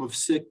acronym of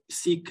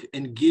seek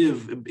and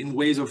give in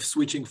ways of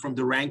switching from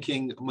the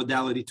ranking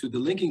modality to the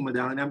linking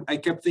modality. And I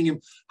kept thinking,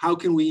 how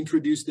can we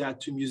introduce that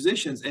to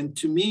musicians? And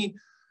to me,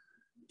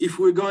 if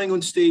we're going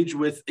on stage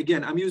with,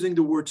 again, I'm using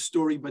the word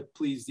story, but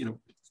please,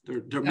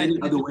 there are many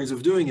other ways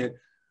of doing it.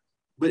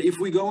 But if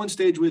we go on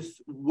stage with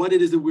what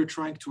it is that we're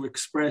trying to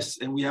express,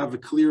 and we have a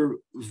clear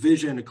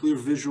vision, a clear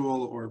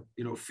visual, or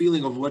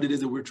feeling of what it is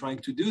that we're trying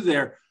to do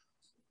there,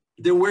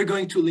 then we're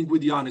going to link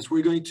with the audience.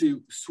 We're going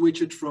to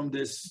switch it from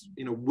this,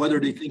 what are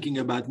they thinking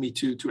about me,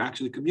 to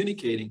actually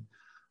communicating.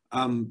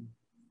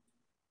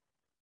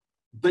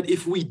 But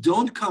if we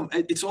don't come,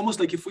 it's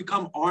almost like if we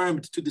come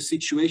armed to the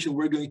situation,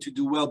 we're going to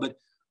do well. But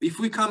if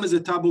we come as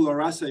a tabula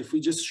rasa, if we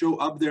just show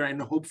up there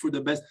and hope for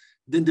the best,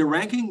 then the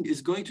ranking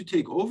is going to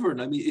take over.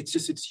 And I mean,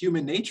 it's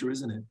human nature,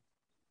 isn't it?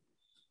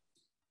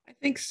 I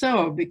think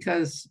so,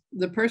 because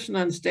the person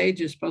on stage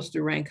is supposed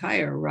to rank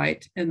higher,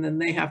 right? And then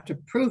they have to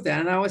prove that.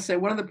 And I always say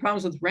one of the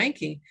problems with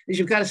ranking is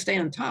you've got to stay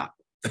on top.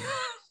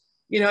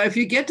 If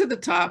you get to the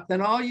top,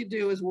 then all you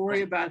do is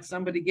worry about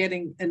somebody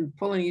getting and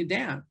pulling you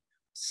down.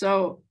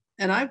 So,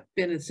 and I've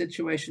been in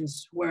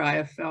situations where I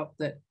have felt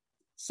that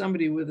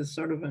somebody with a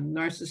sort of a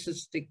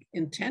narcissistic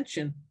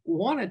intention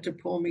wanted to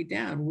pull me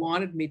down,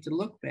 wanted me to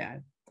look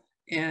bad.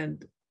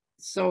 And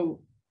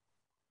so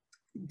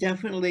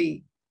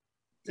definitely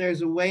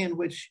there's a way in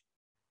which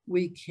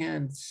we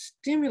can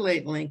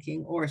stimulate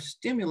linking or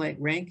stimulate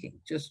ranking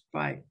just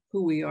by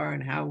who we are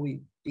and how we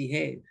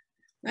behave.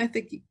 And I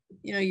think,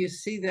 you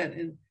see that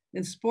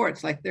in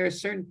sports, like there are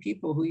certain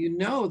people who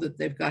that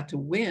they've got to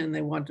win,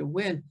 they want to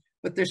win,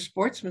 but their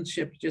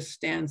sportsmanship just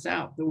stands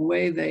out, the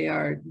way they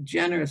are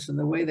generous and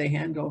the way they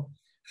handle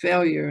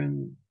failure.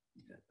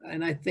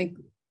 And I think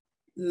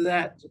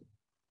that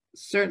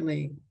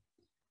certainly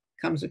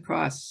comes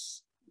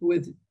across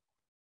with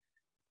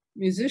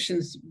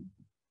musicians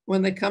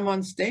when they come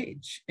on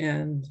stage.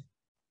 And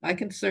I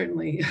can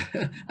certainly,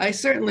 I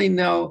certainly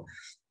know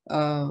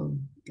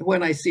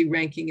when I see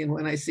ranking and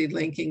when I see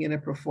linking in a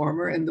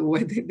performer and the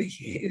way they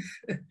behave.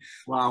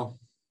 Wow.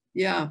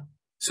 Yeah.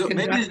 So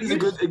maybe this is a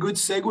good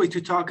segue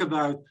to talk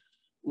about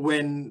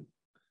when,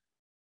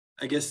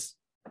 I guess,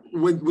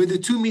 when the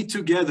two meet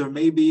together,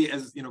 maybe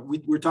as,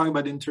 we're talking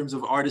about in terms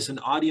of artists and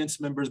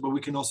audience members, but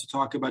we can also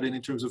talk about it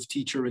in terms of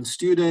teacher and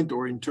student,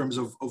 or in terms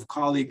of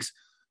colleagues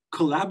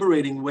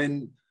collaborating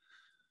when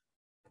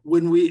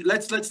we,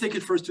 let's take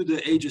it first to the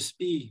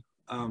HSP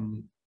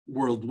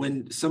world,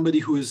 when somebody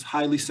who is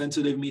highly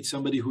sensitive meets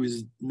somebody who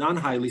is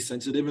non-highly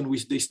sensitive, and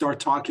they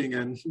start talking,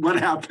 and what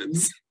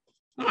happens?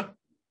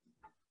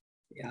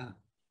 Yeah.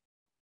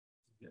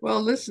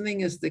 Well,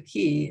 listening is the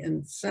key,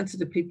 and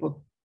sensitive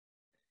people,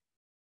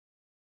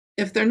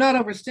 if they're not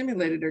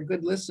overstimulated, are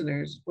good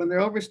listeners. When they're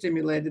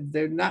overstimulated,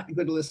 they're not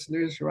good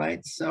listeners,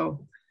 right?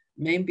 So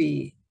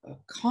maybe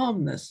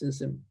calmness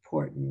is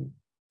important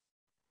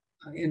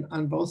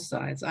on both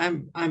sides.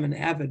 I'm an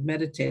avid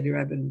meditator.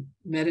 I've been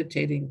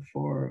meditating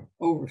for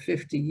over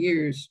 50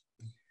 years,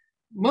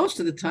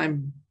 most of the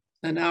time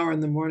an hour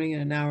in the morning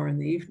and an hour in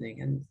the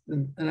evening.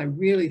 And I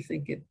really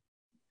think it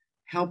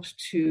helps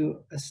to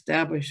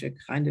establish a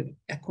kind of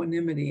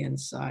equanimity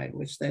inside,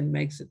 which then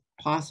makes it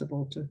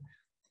possible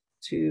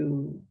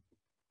to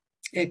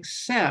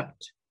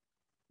accept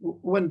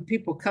when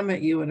people come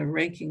at you in a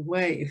ranking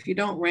way. If you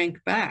don't rank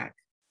back,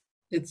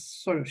 it's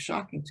sort of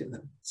shocking to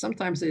them.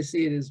 Sometimes they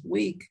see it as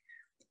weak,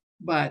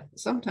 but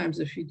sometimes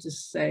if you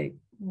just say,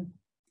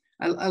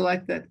 I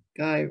like that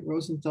guy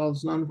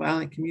Rosenthal's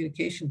nonviolent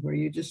communication, where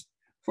you just,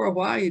 for a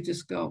while, you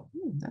just go,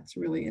 that's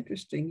really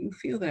interesting. You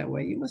feel that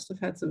way. You must have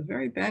had some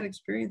very bad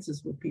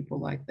experiences with people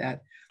like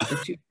that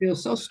you feel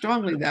so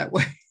strongly that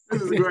way.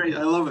 This is great.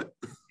 I love it.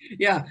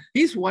 Yeah,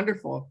 he's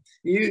wonderful.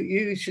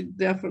 You should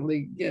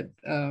definitely get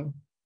a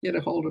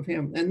hold of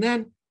him. And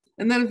then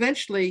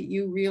eventually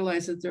you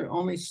realize that there are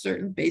only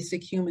certain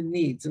basic human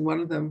needs. And one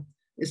of them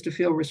is to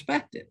feel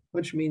respected,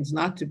 which means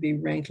not to be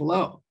ranked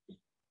low.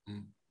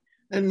 Mm.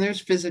 And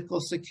there's physical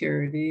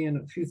security and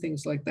a few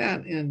things like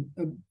that, and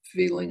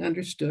feeling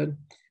understood.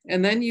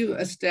 And then you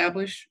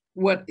establish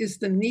what is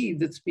the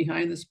need that's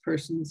behind this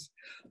person's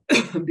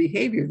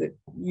behavior that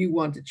you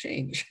want to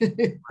change.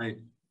 Right.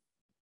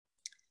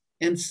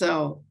 And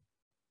so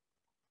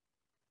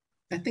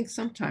I think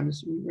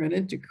sometimes we run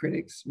into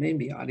critics,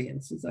 maybe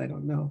audiences, I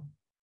don't know,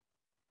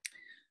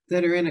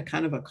 that are in a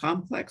kind of a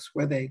complex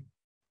where they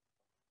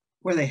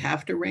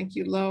have to rank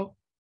you low.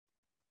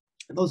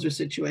 Those are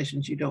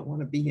situations you don't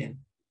want to be in.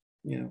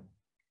 You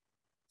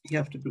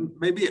have to be.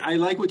 Maybe I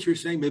like what you're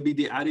saying. Maybe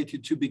the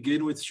attitude to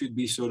begin with should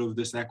be sort of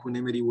this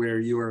equanimity, where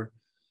you're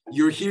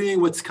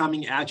hearing what's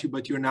coming at you,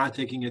 but you're not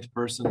taking it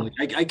personally.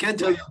 I can't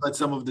tell you about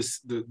some of the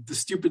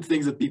stupid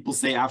things that people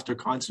say after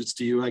concerts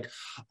to you, like,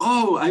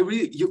 "Oh,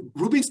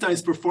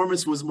 Rubinstein's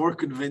performance was more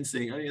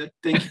convincing." I mean,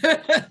 thank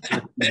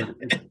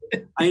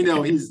you. I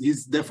know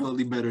he's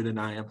definitely better than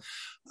I am.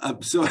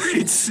 So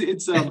it's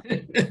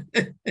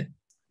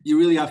you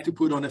really have to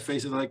put on a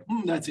face of like,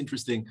 that's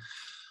interesting.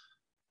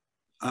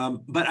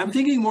 But I'm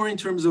thinking more in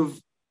terms of,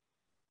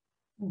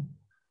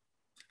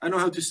 I don't know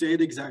how to say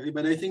it exactly,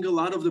 but I think a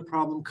lot of the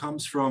problem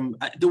comes from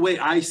the way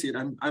I see it.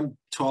 I'm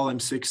tall, I'm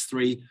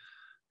 6'3",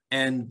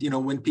 and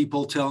when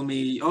people tell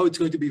me, "Oh, it's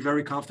going to be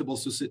very comfortable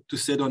to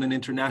sit on an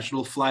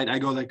international flight," I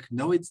go like,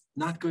 "No, it's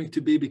not going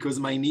to be, because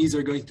my knees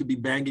are going to be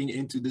banging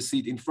into the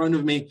seat in front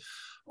of me,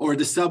 or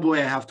the subway,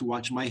 I have to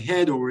watch my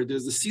head, or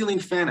there's a ceiling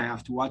fan, I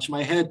have to watch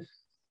my head."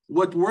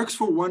 What works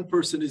for one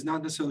person is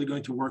not necessarily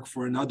going to work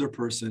for another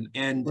person,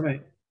 and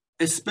right.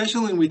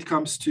 Especially when it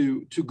comes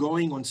to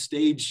going on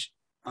stage.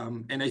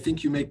 And I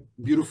think you make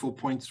beautiful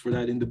points for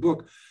that in the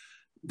book,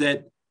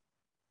 that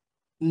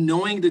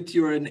knowing that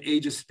you're an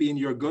HSP and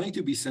you're going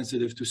to be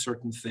sensitive to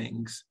certain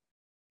things,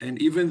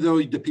 and even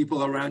though the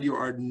people around you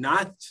are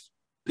not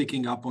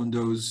picking up on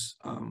those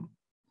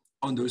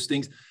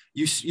things,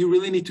 you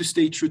really need to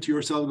stay true to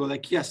yourself and go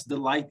like, yes, the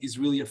light is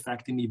really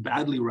affecting me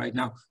badly right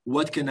now.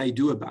 What can I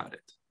do about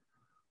it?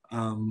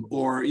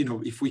 Or, you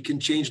know, if we can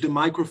change the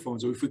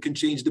microphones, or if we can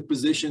change the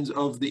positions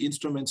of the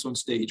instruments on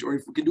stage, or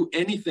if we can do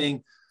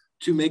anything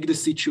to make the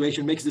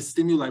situation, makes the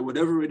stimuli,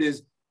 whatever it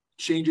is,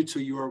 change it so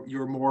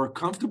you're more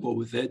comfortable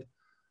with it.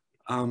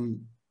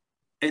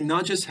 And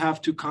not just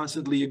have to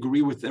constantly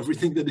agree with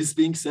everything that is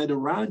being said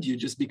around you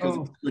just because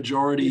it's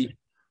majority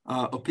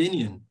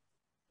opinion.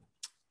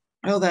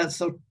 Oh, that's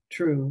so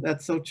true.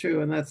 That's so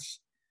true. And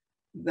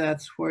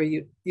that's where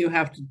you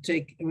have to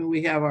take, I mean,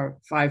 we have our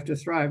 5 to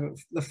thrive.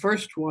 The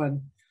first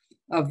one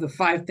of the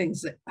 5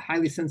 things that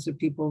highly sensitive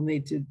people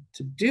need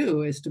to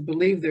do is to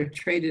believe their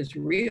trait is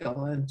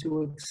real and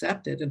to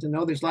accept it and to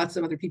know there's lots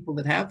of other people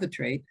that have the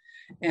trait,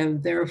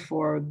 and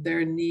therefore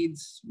their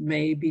needs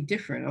may be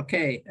different.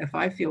 Okay, if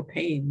I feel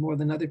pain more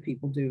than other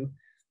people do,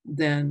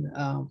 then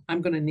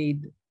I'm going to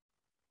need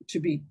to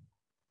be,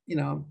 you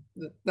know,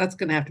 that's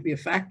going to have to be a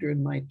factor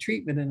in my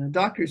treatment in a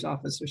doctor's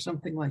office or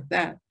something like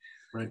that.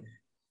 Right.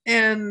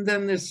 And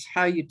then there's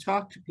how you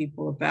talk to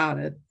people about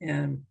it,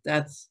 and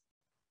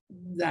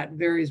that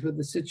varies with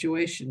the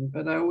situation.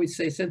 But I always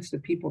say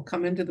sensitive people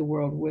come into the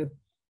world with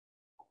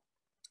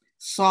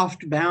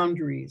soft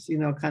boundaries, you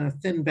know, kind of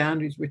thin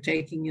boundaries we're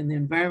taking in the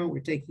environment, we're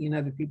taking in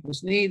other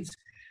people's needs.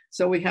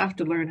 So we have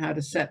to learn how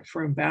to set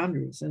firm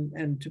boundaries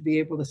and to be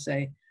able to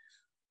say,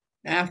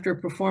 after a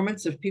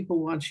performance, if people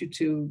want you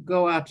to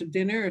go out to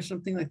dinner or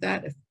something like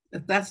that,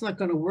 if that's not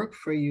going to work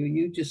for you,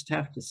 you just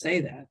have to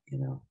say that, you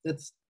know,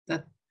 that's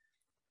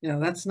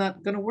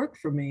not going to work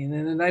for me.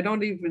 And I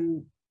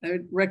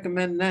would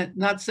recommend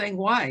not saying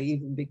why,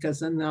 even,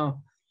 because then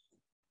they'll,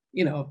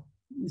 you know,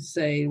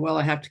 say, well,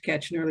 I have to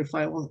catch an early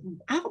flight. Well,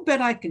 I'll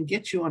bet I can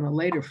get you on a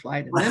later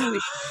flight. And then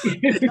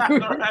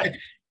we,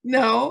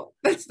 no,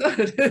 that's not,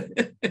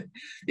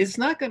 it's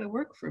not going to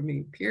work for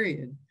me,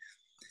 period.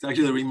 It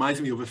actually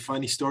reminds me of a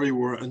funny story.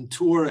 We're on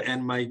tour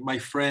and my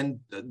friend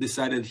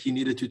decided he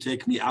needed to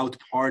take me out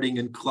partying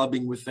and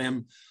clubbing with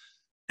him.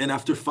 And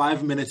after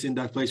 5 minutes in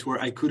that place where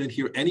I couldn't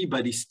hear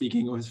anybody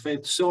speaking, I was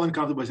so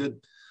uncomfortable. I said,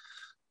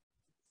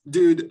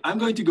 dude, I'm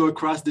going to go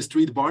across the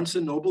street. Barnes &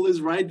 Noble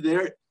is right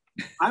there.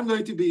 I'm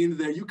going to be in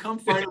there. You come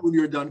find it when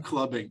you're done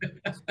clubbing.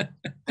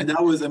 And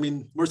that was, I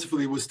mean,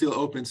 mercifully, it was still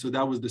open. So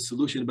that was the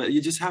solution. But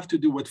you just have to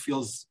do what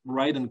feels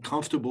right and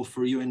comfortable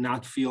for you and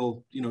not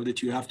feel, you know,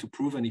 that you have to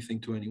prove anything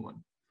to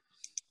anyone.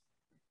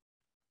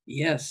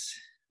 Yes.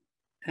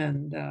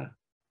 And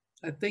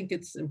I think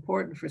it's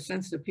important for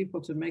sensitive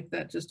people to make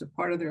that just a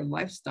part of their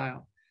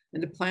lifestyle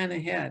and to plan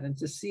ahead and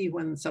to see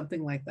when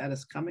something like that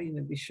is coming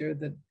and be sure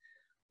that,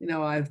 you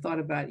know, I've thought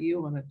about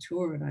you on a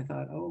tour and I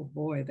thought, oh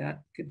boy,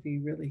 that could be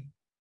really,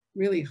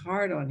 really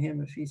hard on him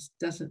if he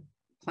doesn't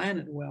plan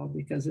it well,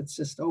 because it's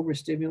just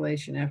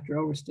overstimulation after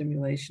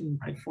overstimulation.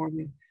 Right.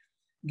 Performing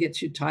gets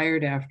you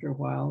tired after a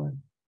while.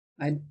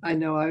 And I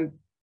know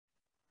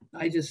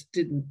I just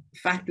didn't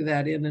factor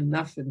that in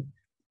enough in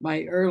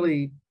my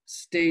early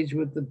stage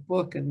with the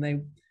book, and they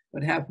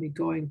would have me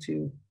going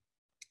to,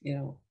 you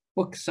know,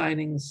 book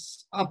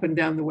signings up and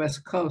down the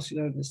West Coast, you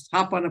know, just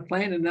hop on a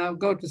plane and now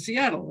go to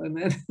Seattle. And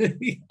then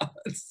you know,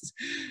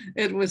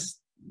 it was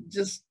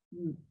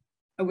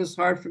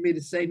hard for me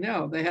to say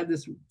no. They had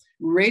this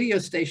radio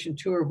station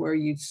tour where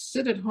you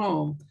sit at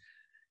home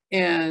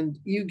and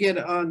you get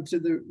onto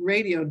the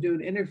radio and do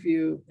an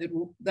interview at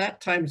that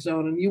time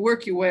zone, and you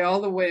work your way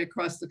all the way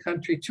across the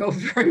country till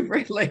very,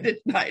 very late at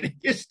night. And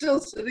you're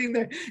still sitting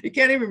there. You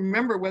can't even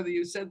remember whether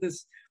you said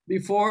this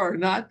before or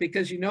not,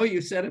 because you know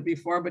you said it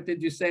before, but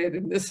did you say it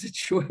in this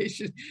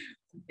situation?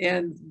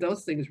 And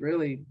those things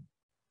really,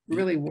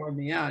 really wore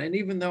me out. And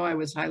even though I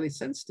was highly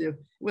sensitive, it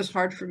was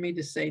hard for me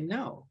to say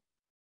no.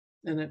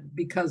 And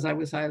because I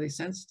was highly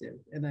sensitive,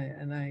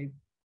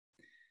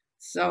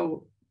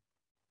 so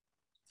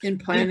in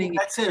planning,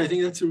 that's it. I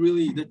think that's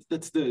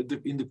that's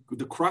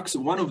the crux.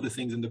 One of the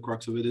things in the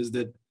crux of it is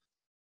that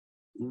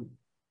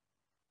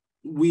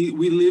we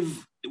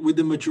live with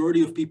the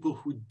majority of people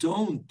who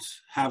don't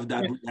have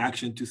that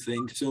reaction to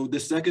things. So the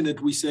second that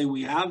we say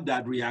we have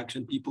that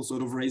reaction, people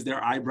sort of raise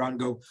their eyebrow and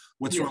go,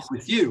 "What's wrong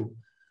with you?"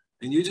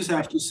 And you just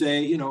have to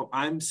say, you know,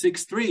 I'm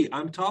 6'3",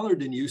 I'm taller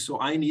than you, so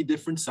I need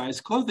different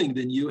size clothing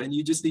than you, and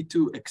you just need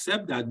to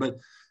accept that. But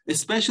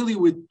especially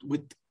with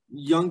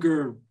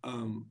younger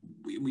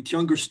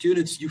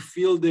students, you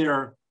feel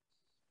their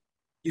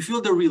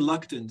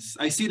reluctance.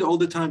 I see it all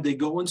the time. They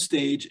go on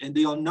stage and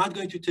they are not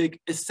going to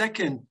take a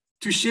second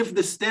to shift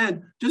the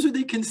stand just so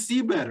they can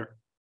see better.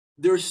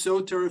 They're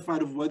so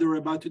terrified of what they're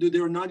about to do.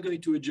 They're not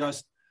going to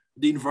adjust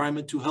the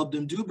environment to help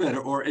them do better,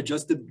 or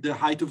adjust the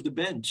height of the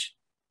bench,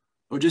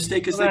 or just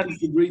take a second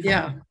to breathe.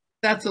 Yeah,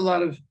 that's a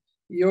lot of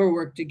your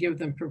work, to give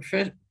them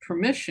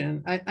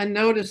permission. I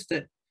noticed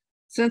that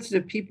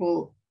sensitive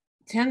people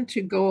tend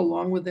to go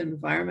along with the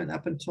environment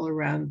up until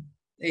around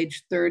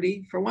age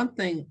 30. For one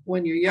thing,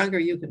 when you're younger,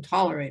 you can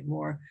tolerate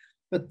more,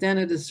 but then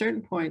at a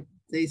certain point,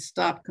 they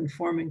stop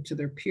conforming to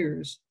their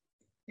peers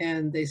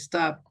and they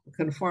stop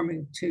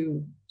conforming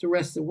to the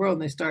rest of the world,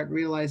 and they start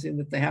realizing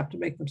that they have to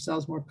make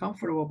themselves more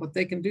comfortable, but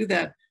they can do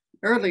that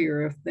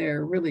earlier if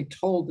they're really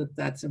told that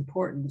that's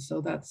important.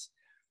 So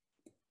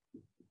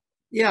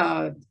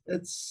Yeah,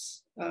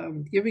 it's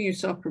giving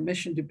yourself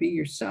permission to be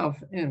yourself.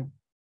 And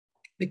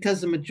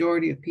because the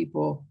majority of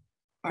people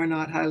are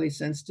not highly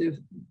sensitive,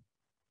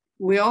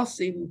 we all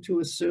seem to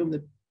assume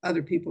that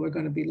other people are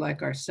going to be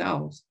like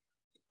ourselves.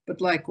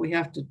 But like we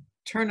have to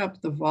turn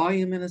up the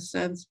volume in a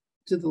sense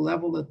to the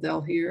level that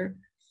they'll hear.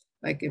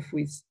 Like if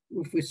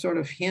we sort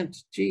of hint,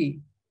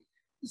 gee,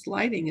 this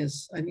lighting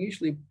is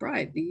unusually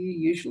bright. Do you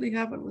usually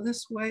have it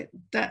this way?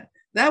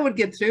 That would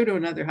get through to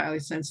another highly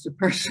sensitive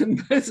person,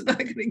 but it's not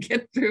going to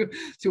get through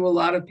to a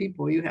lot of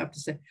people. You have to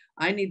say,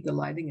 I need the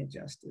lighting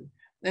adjusted.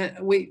 And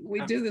we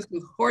do this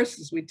with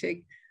horses. We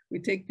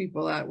take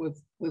people out with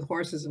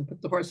horses and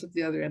put the horse at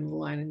the other end of the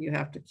line, and you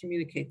have to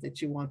communicate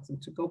that you want them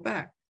to go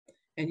back.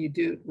 And you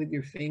do it with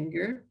your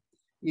finger.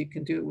 You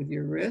can do it with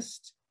your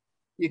wrist.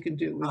 You can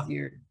do it with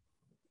your,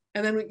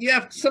 and then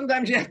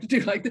sometimes you have to do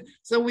like that.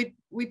 So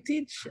we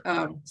teach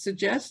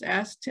suggest,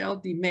 ask, tell,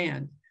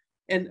 demand,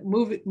 and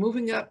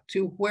moving up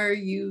to where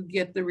you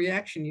get the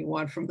reaction you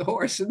want from the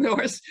horse. And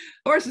the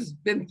horse has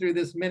been through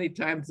this many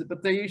times,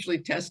 but they're usually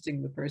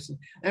testing the person.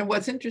 And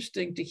what's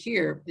interesting to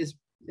hear is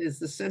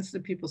the sense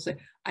that people say,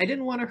 I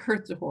didn't want to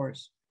hurt the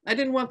horse. I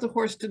didn't want the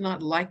horse to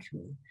not like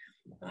me.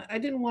 I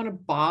didn't want to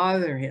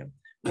bother him.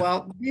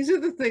 Well, these are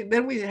the things.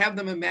 Then we have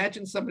them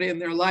imagine somebody in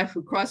their life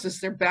who crosses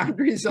their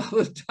boundaries all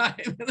the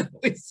time. And then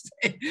we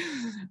say,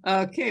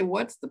 okay,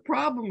 what's the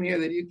problem here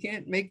that you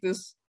can't make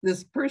this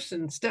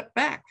person step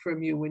back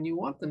from you when you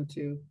want them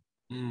to?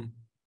 Mm.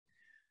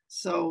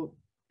 So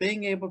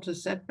being able to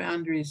set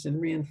boundaries and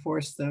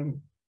reinforce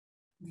them,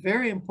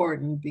 very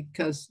important,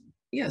 because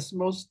yes,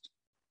 most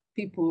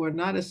people who are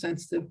not as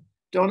sensitive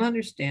don't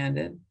understand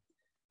it.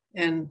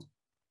 And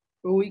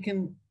we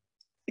can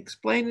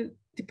explain it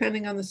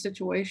depending on the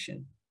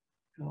situation.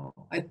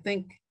 I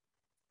think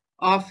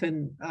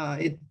often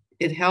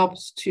it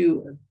helps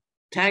to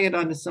tag it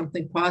onto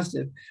something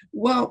positive.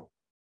 Well,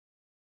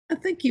 I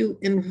think you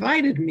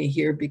invited me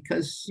here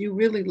because you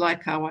really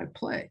like how I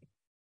play.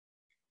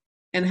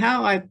 And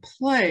how I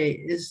play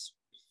is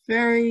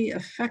very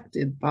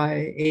affected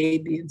by A,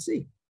 B, and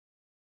C.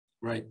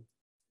 Right.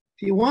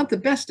 If you want the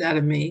best out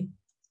of me,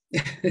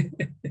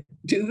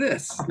 do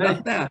this,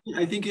 not that.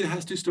 I think it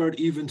has to start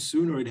even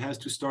sooner. It has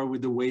to start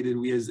with the way that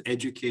we as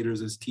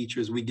educators, as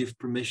teachers, we give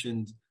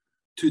permission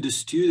to the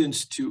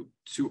students to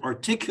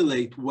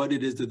articulate what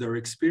it is that they're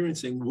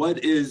experiencing,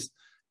 what is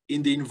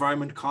in the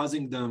environment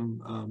causing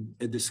them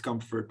a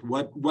discomfort,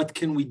 what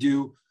can we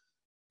do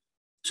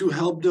to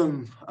help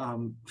them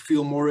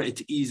feel more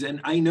at ease. And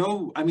I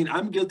know, I mean,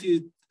 I'm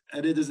guilty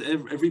at it as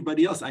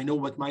everybody else. I know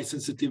what my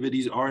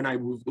sensitivities are, and I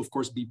will, of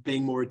course, be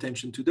paying more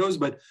attention to those.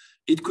 But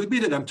it could be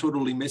that I'm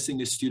totally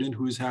missing a student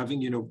who's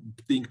having,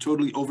 being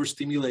totally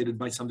overstimulated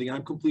by something.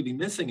 I'm completely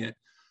missing it.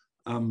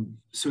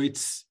 So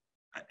it's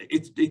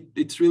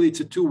really a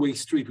two-way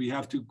street. We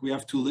have to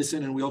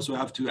listen, and we also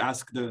have to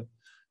ask the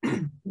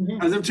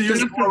as if to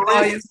use more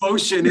less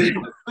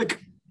emotion.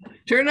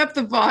 Turn up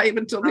the volume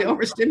until the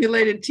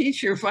overstimulated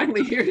teacher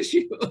finally hears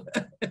you.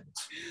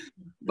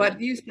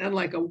 But you sound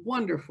like a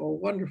wonderful,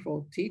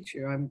 wonderful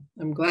teacher.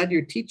 I'm glad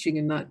you're teaching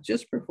and not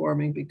just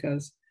performing,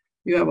 because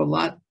you have a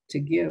lot to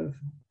give.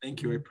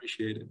 Thank you. I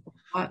appreciate it.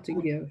 A lot to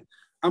give.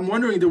 I'm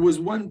wondering, there was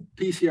one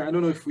piece here. I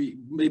don't know if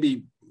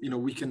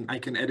I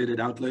can edit it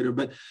out later,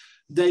 but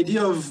the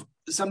idea of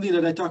something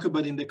that I talk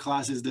about in the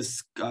class is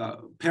this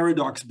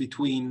paradox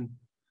between,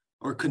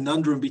 or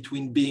conundrum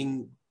between,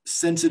 being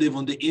sensitive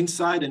on the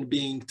inside and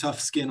being tough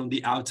skin on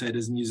the outside.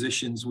 As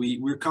musicians,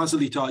 we're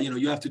constantly taught,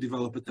 you have to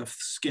develop a tough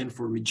skin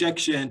for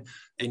rejection,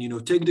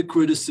 and take the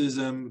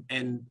criticism,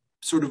 and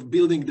sort of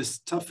building this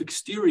tough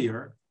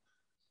exterior.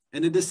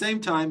 And at the same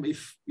time,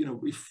 if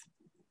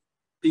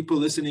people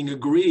listening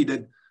agree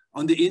that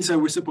on the inside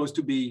we're supposed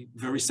to be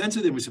very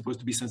sensitive, we're supposed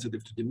to be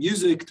sensitive to the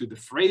music, to the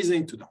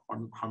phrasing, to the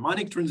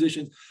harmonic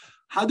transitions,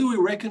 how do we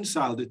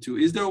reconcile the two?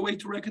 Is there a way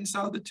to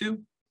reconcile the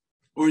two?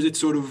 Or is it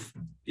sort of,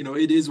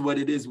 it is what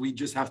it is. We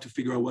just have to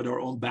figure out what our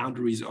own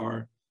boundaries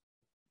are.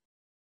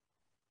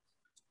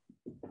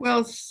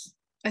 Well,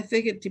 I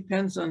think it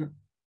depends on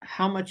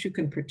how much you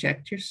can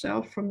protect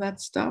yourself from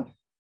that stuff.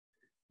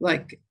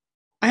 Like,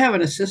 I have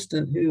an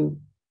assistant who,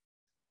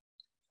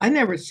 I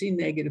never see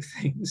negative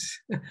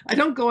things. I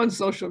don't go on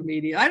social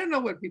media. I don't know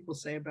what people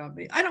say about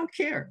me. I don't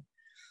care.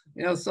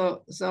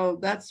 So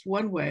that's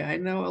one way. I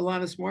know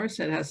Alanis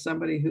Morissette has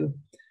somebody who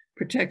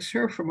protects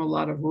her from a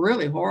lot of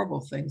really horrible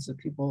things that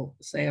people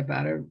say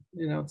about her.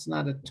 It's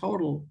not a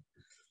total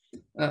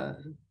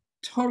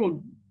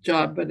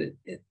job, but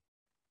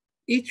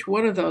each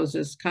one of those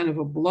is kind of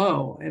a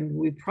blow, and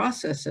we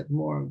process it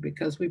more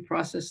because we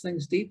process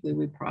things deeply.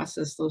 We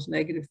process those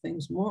negative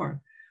things more.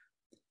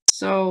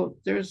 So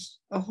there's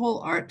a whole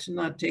art to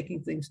not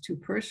taking things too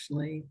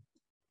personally.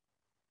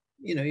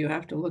 You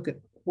have to look at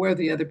where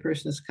the other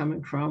person is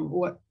coming from.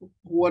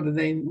 What do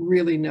they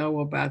really know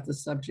about the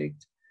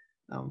subject?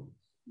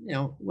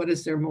 What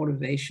is their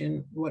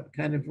motivation? What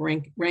kind of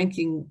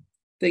ranking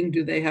thing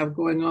do they have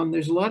going on?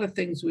 There's a lot of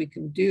things we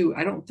can do.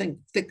 I don't think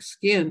thick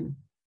skin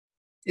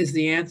is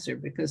the answer,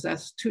 because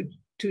that's too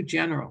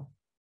general.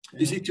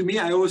 You see, to me,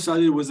 I always thought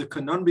it was a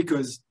conundrum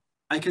because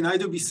I can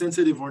either be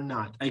sensitive or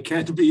not. I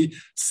can't be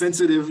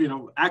sensitive, you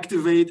know,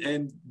 activate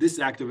and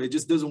disactivate. It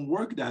just doesn't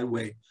work that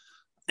way.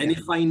 And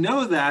if I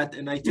know that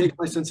and I take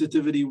my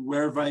sensitivity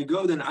wherever I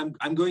go, then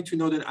I'm going to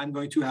know that I'm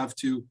going to have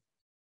to,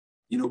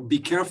 you know, be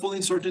careful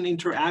in certain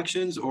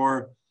interactions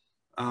or,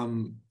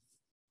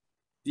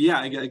 yeah,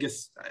 I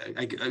guess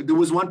there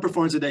was one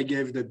performance that I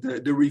gave that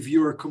the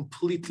reviewer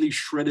completely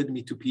shredded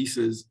me to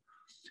pieces.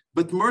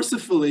 But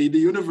mercifully, the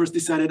universe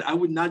decided I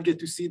would not get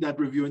to see that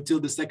review until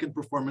the second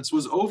performance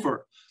was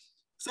over.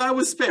 So I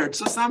was spared.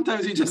 So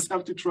sometimes you just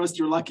have to trust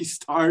your lucky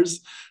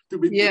stars to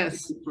be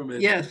protected from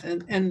it. Yes,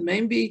 and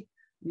maybe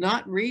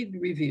not read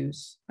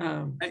reviews.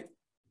 Right.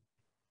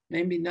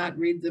 Maybe not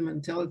read them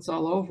until it's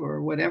all over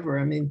or whatever.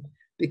 I mean,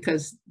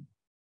 because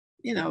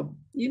you know,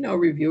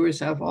 reviewers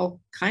have all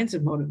kinds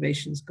of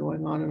motivations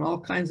going on and all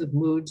kinds of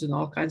moods and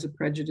all kinds of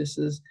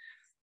prejudices.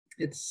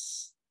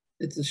 It's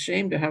a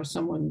shame to have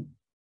someone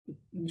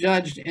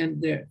judged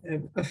and they're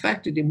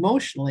affected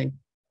emotionally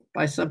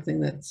by something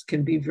that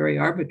can be very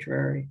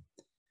arbitrary.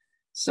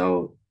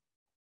 So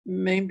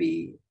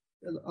maybe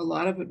a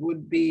lot of it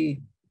would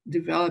be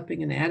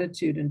developing an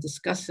attitude and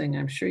discussing.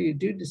 I'm sure you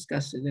do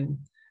discuss it in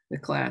the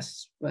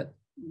class, but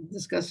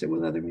discuss it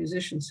with other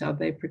musicians, how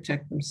they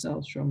protect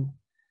themselves from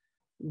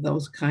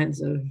those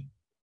kinds of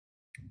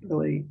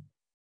really,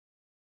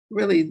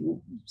 really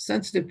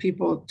sensitive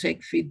people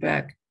take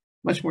feedback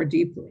much more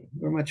deeply.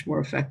 We're much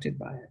more affected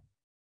by it.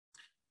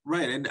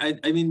 Right. And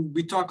I mean,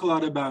 we talk a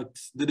lot about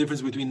the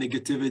difference between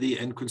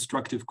negativity and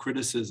constructive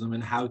criticism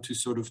and how to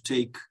sort of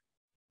take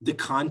the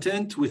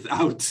content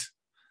without,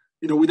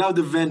 you know, without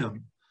the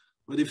venom.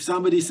 But if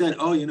somebody said,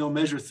 oh, you know,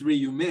 measure 3,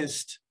 you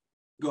missed,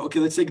 go, okay,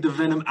 let's take the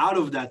venom out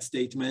of that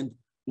statement.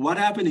 What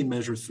happened in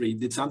measure 3?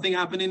 Did something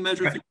happen in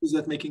measure 3? Is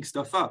that making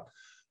stuff up?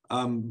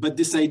 But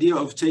this idea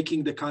of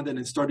taking the content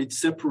and started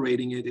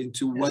separating it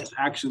into what's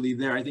actually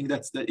there, I think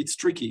that it's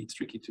tricky. It's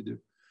tricky to do.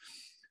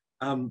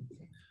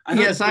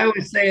 Yes, I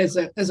always say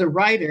as a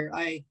writer,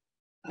 I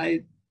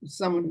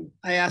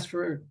ask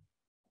for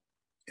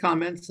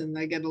comments and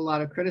I get a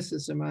lot of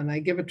criticism and I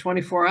give it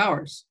 24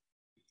 hours.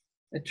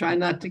 I try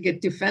not to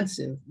get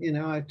defensive, you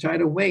know, I try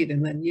to wait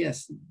and then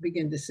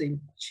begin to say,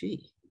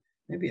 gee,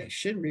 maybe I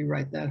should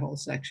rewrite that whole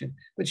section.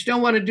 But you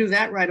don't want to do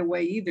that right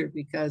away either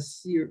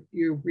because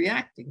you're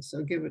reacting.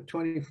 So give it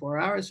 24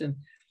 hours and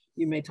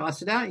you may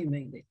toss it out. You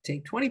may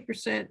take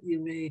 20%.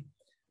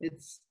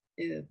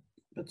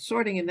 But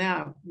sorting it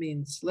out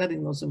means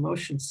letting those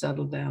emotions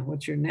settle down,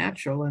 which are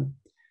natural. And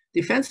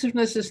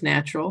defensiveness is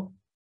natural.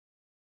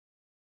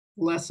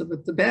 Less of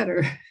it, the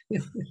better.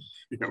 Yeah,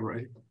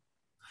 right.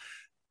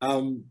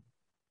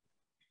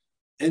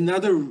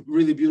 Another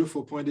really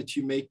beautiful point that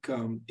you make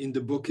in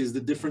the book is the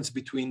difference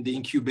between the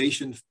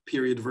incubation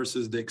period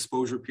versus the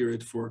exposure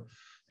period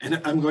and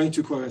I'm going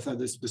to quote, I thought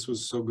this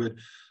was so good.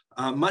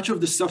 Much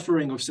of the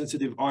suffering of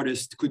sensitive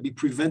artists could be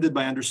prevented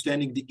by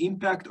understanding the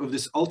impact of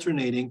this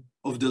alternating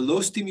of the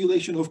low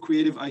stimulation of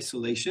creative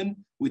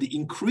isolation with the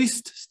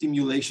increased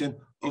stimulation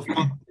of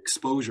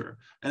exposure.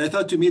 And I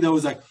thought to me, that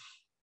was like,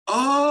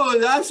 oh,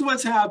 that's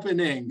what's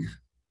happening.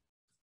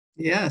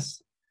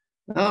 Yes.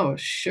 Oh,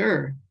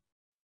 sure.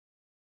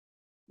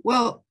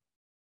 Well,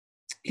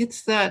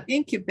 it's that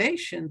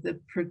incubation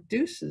that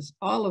produces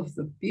all of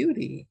the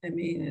beauty. I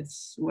mean,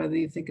 it's whether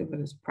you think of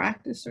it as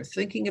practice or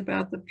thinking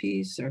about the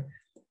piece or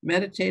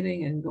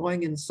meditating and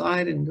going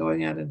inside and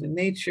going out into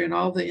nature and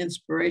all the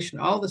inspiration,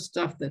 all the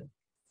stuff that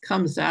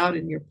comes out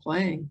in your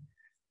playing.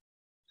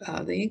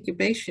 The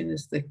incubation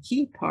is the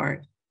key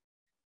part,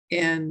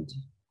 and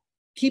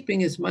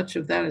keeping as much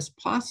of that as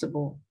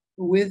possible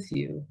with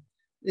you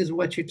is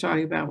what you're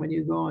talking about when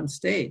you go on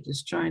stage,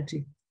 is trying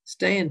to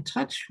stay in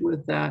touch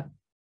with that.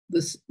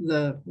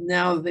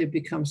 Now they've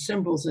become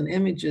symbols and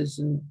images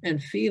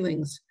and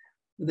feelings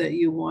that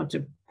you want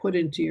to put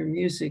into your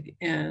music,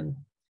 and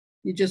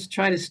you just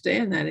try to stay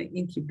in that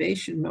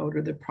incubation mode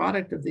or the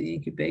product of the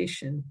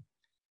incubation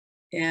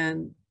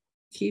and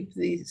keep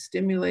the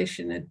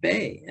stimulation at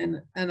bay.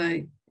 And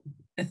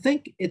I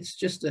think it's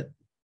just a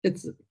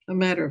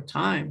matter of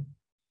time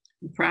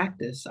and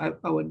practice.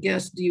 I would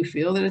guess. Do you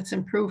feel that it's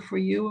improved for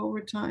you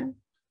over time?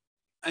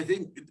 I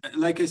think,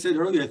 like I said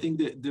earlier, I think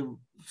that the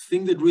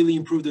thing that really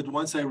improved it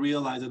once I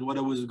realized that what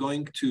I was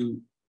going to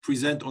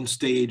present on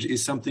stage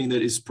is something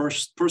that is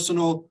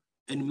personal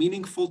and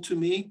meaningful to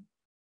me,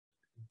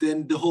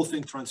 then the whole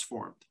thing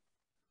transformed.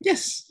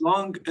 Yes. As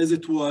long as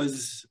it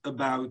was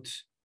about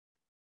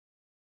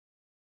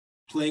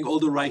playing all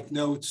the right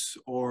notes,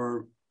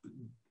 or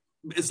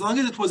as long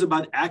as it was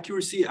about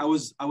accuracy, I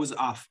was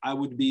off. I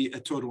would be a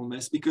total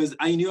mess because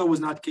I knew I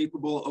was not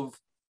capable of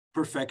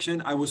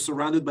perfection. I was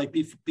surrounded by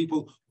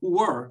people who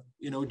were,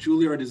 you know,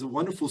 Juilliard is a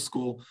wonderful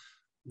school.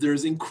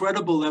 There's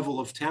incredible level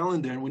of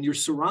talent there. And when you're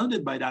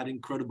surrounded by that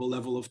incredible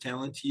level of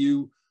talent,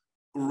 you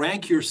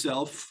rank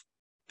yourself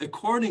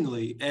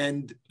accordingly.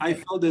 And I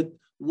felt that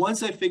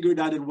once I figured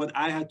out that what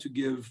I had to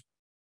give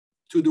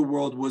to the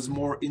world was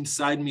more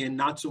inside me and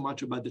not so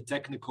much about the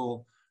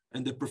technical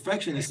and the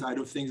perfectionist side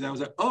of things, I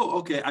was like, oh,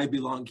 okay, I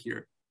belong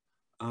here.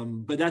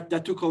 But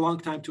that took a long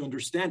time to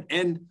understand.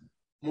 And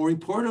more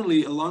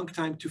importantly, a long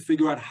time to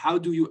figure out how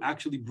do you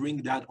actually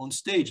bring that on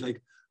stage?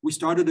 Like we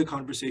started a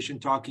conversation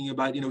talking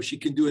about, she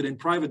can do it in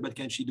private, but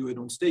can she do it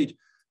on stage?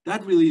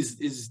 That really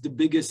is the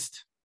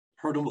biggest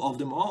hurdle of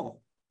them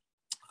all.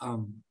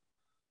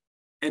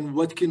 And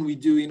what can we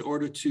do in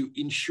order to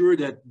ensure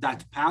that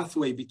that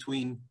pathway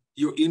between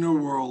your inner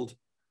world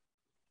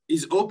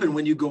is open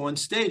when you go on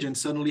stage and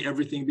suddenly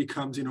everything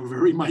becomes,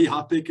 very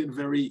myopic and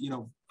very,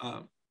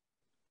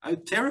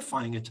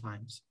 terrifying at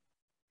times.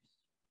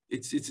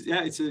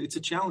 It's a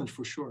challenge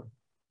for sure.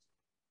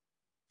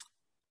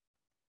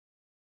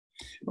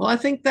 Well, I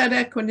think that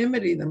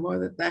equanimity, the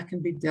more that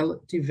can be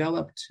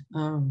developed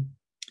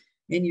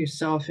in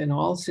yourself in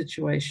all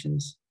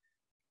situations,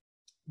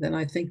 then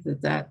I think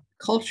that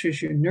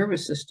cultures your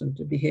nervous system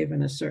to behave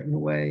in a certain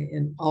way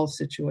in all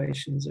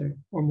situations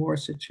or more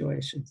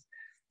situations.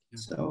 Yeah.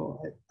 So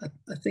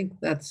I think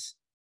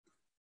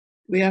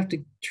we have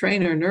to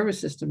train our nervous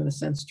system in a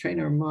sense, train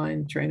our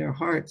mind, train our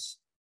hearts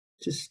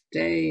to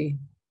stay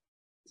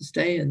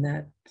in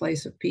that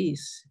place of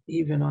peace,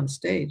 even on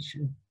stage.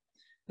 And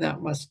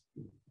that must,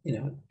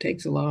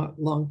 takes a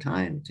long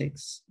time. It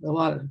takes a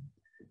lot of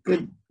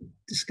good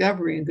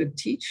discovery and good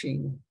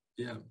teaching.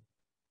 Yeah.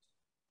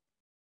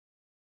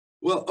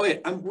 Well, okay,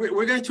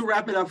 we're going to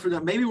wrap it up for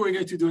that. Maybe we're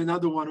going to do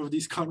another one of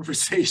these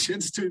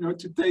conversations to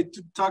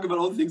talk about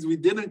all the things we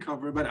didn't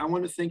cover. But I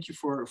want to thank you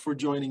for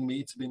joining me.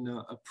 It's been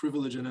a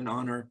privilege and an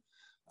honor.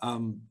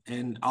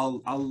 And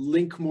I'll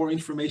link more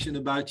information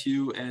about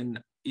you. And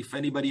if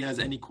anybody has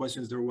any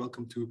questions, they're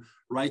welcome to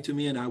write to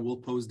me, and I will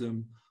pose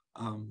them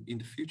in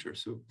the future.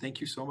 So thank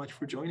you so much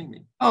for joining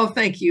me. Oh,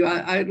 thank you.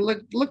 I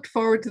looked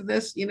forward to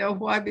this. You know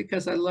why?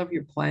 Because I love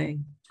your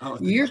playing. Oh,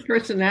 your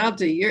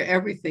personality, your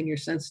everything, your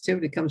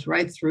sensitivity comes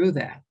right through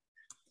that.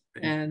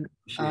 And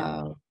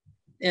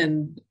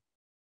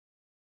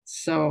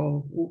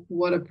so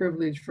what a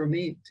privilege for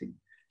me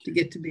to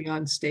get to be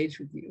on stage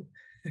with you.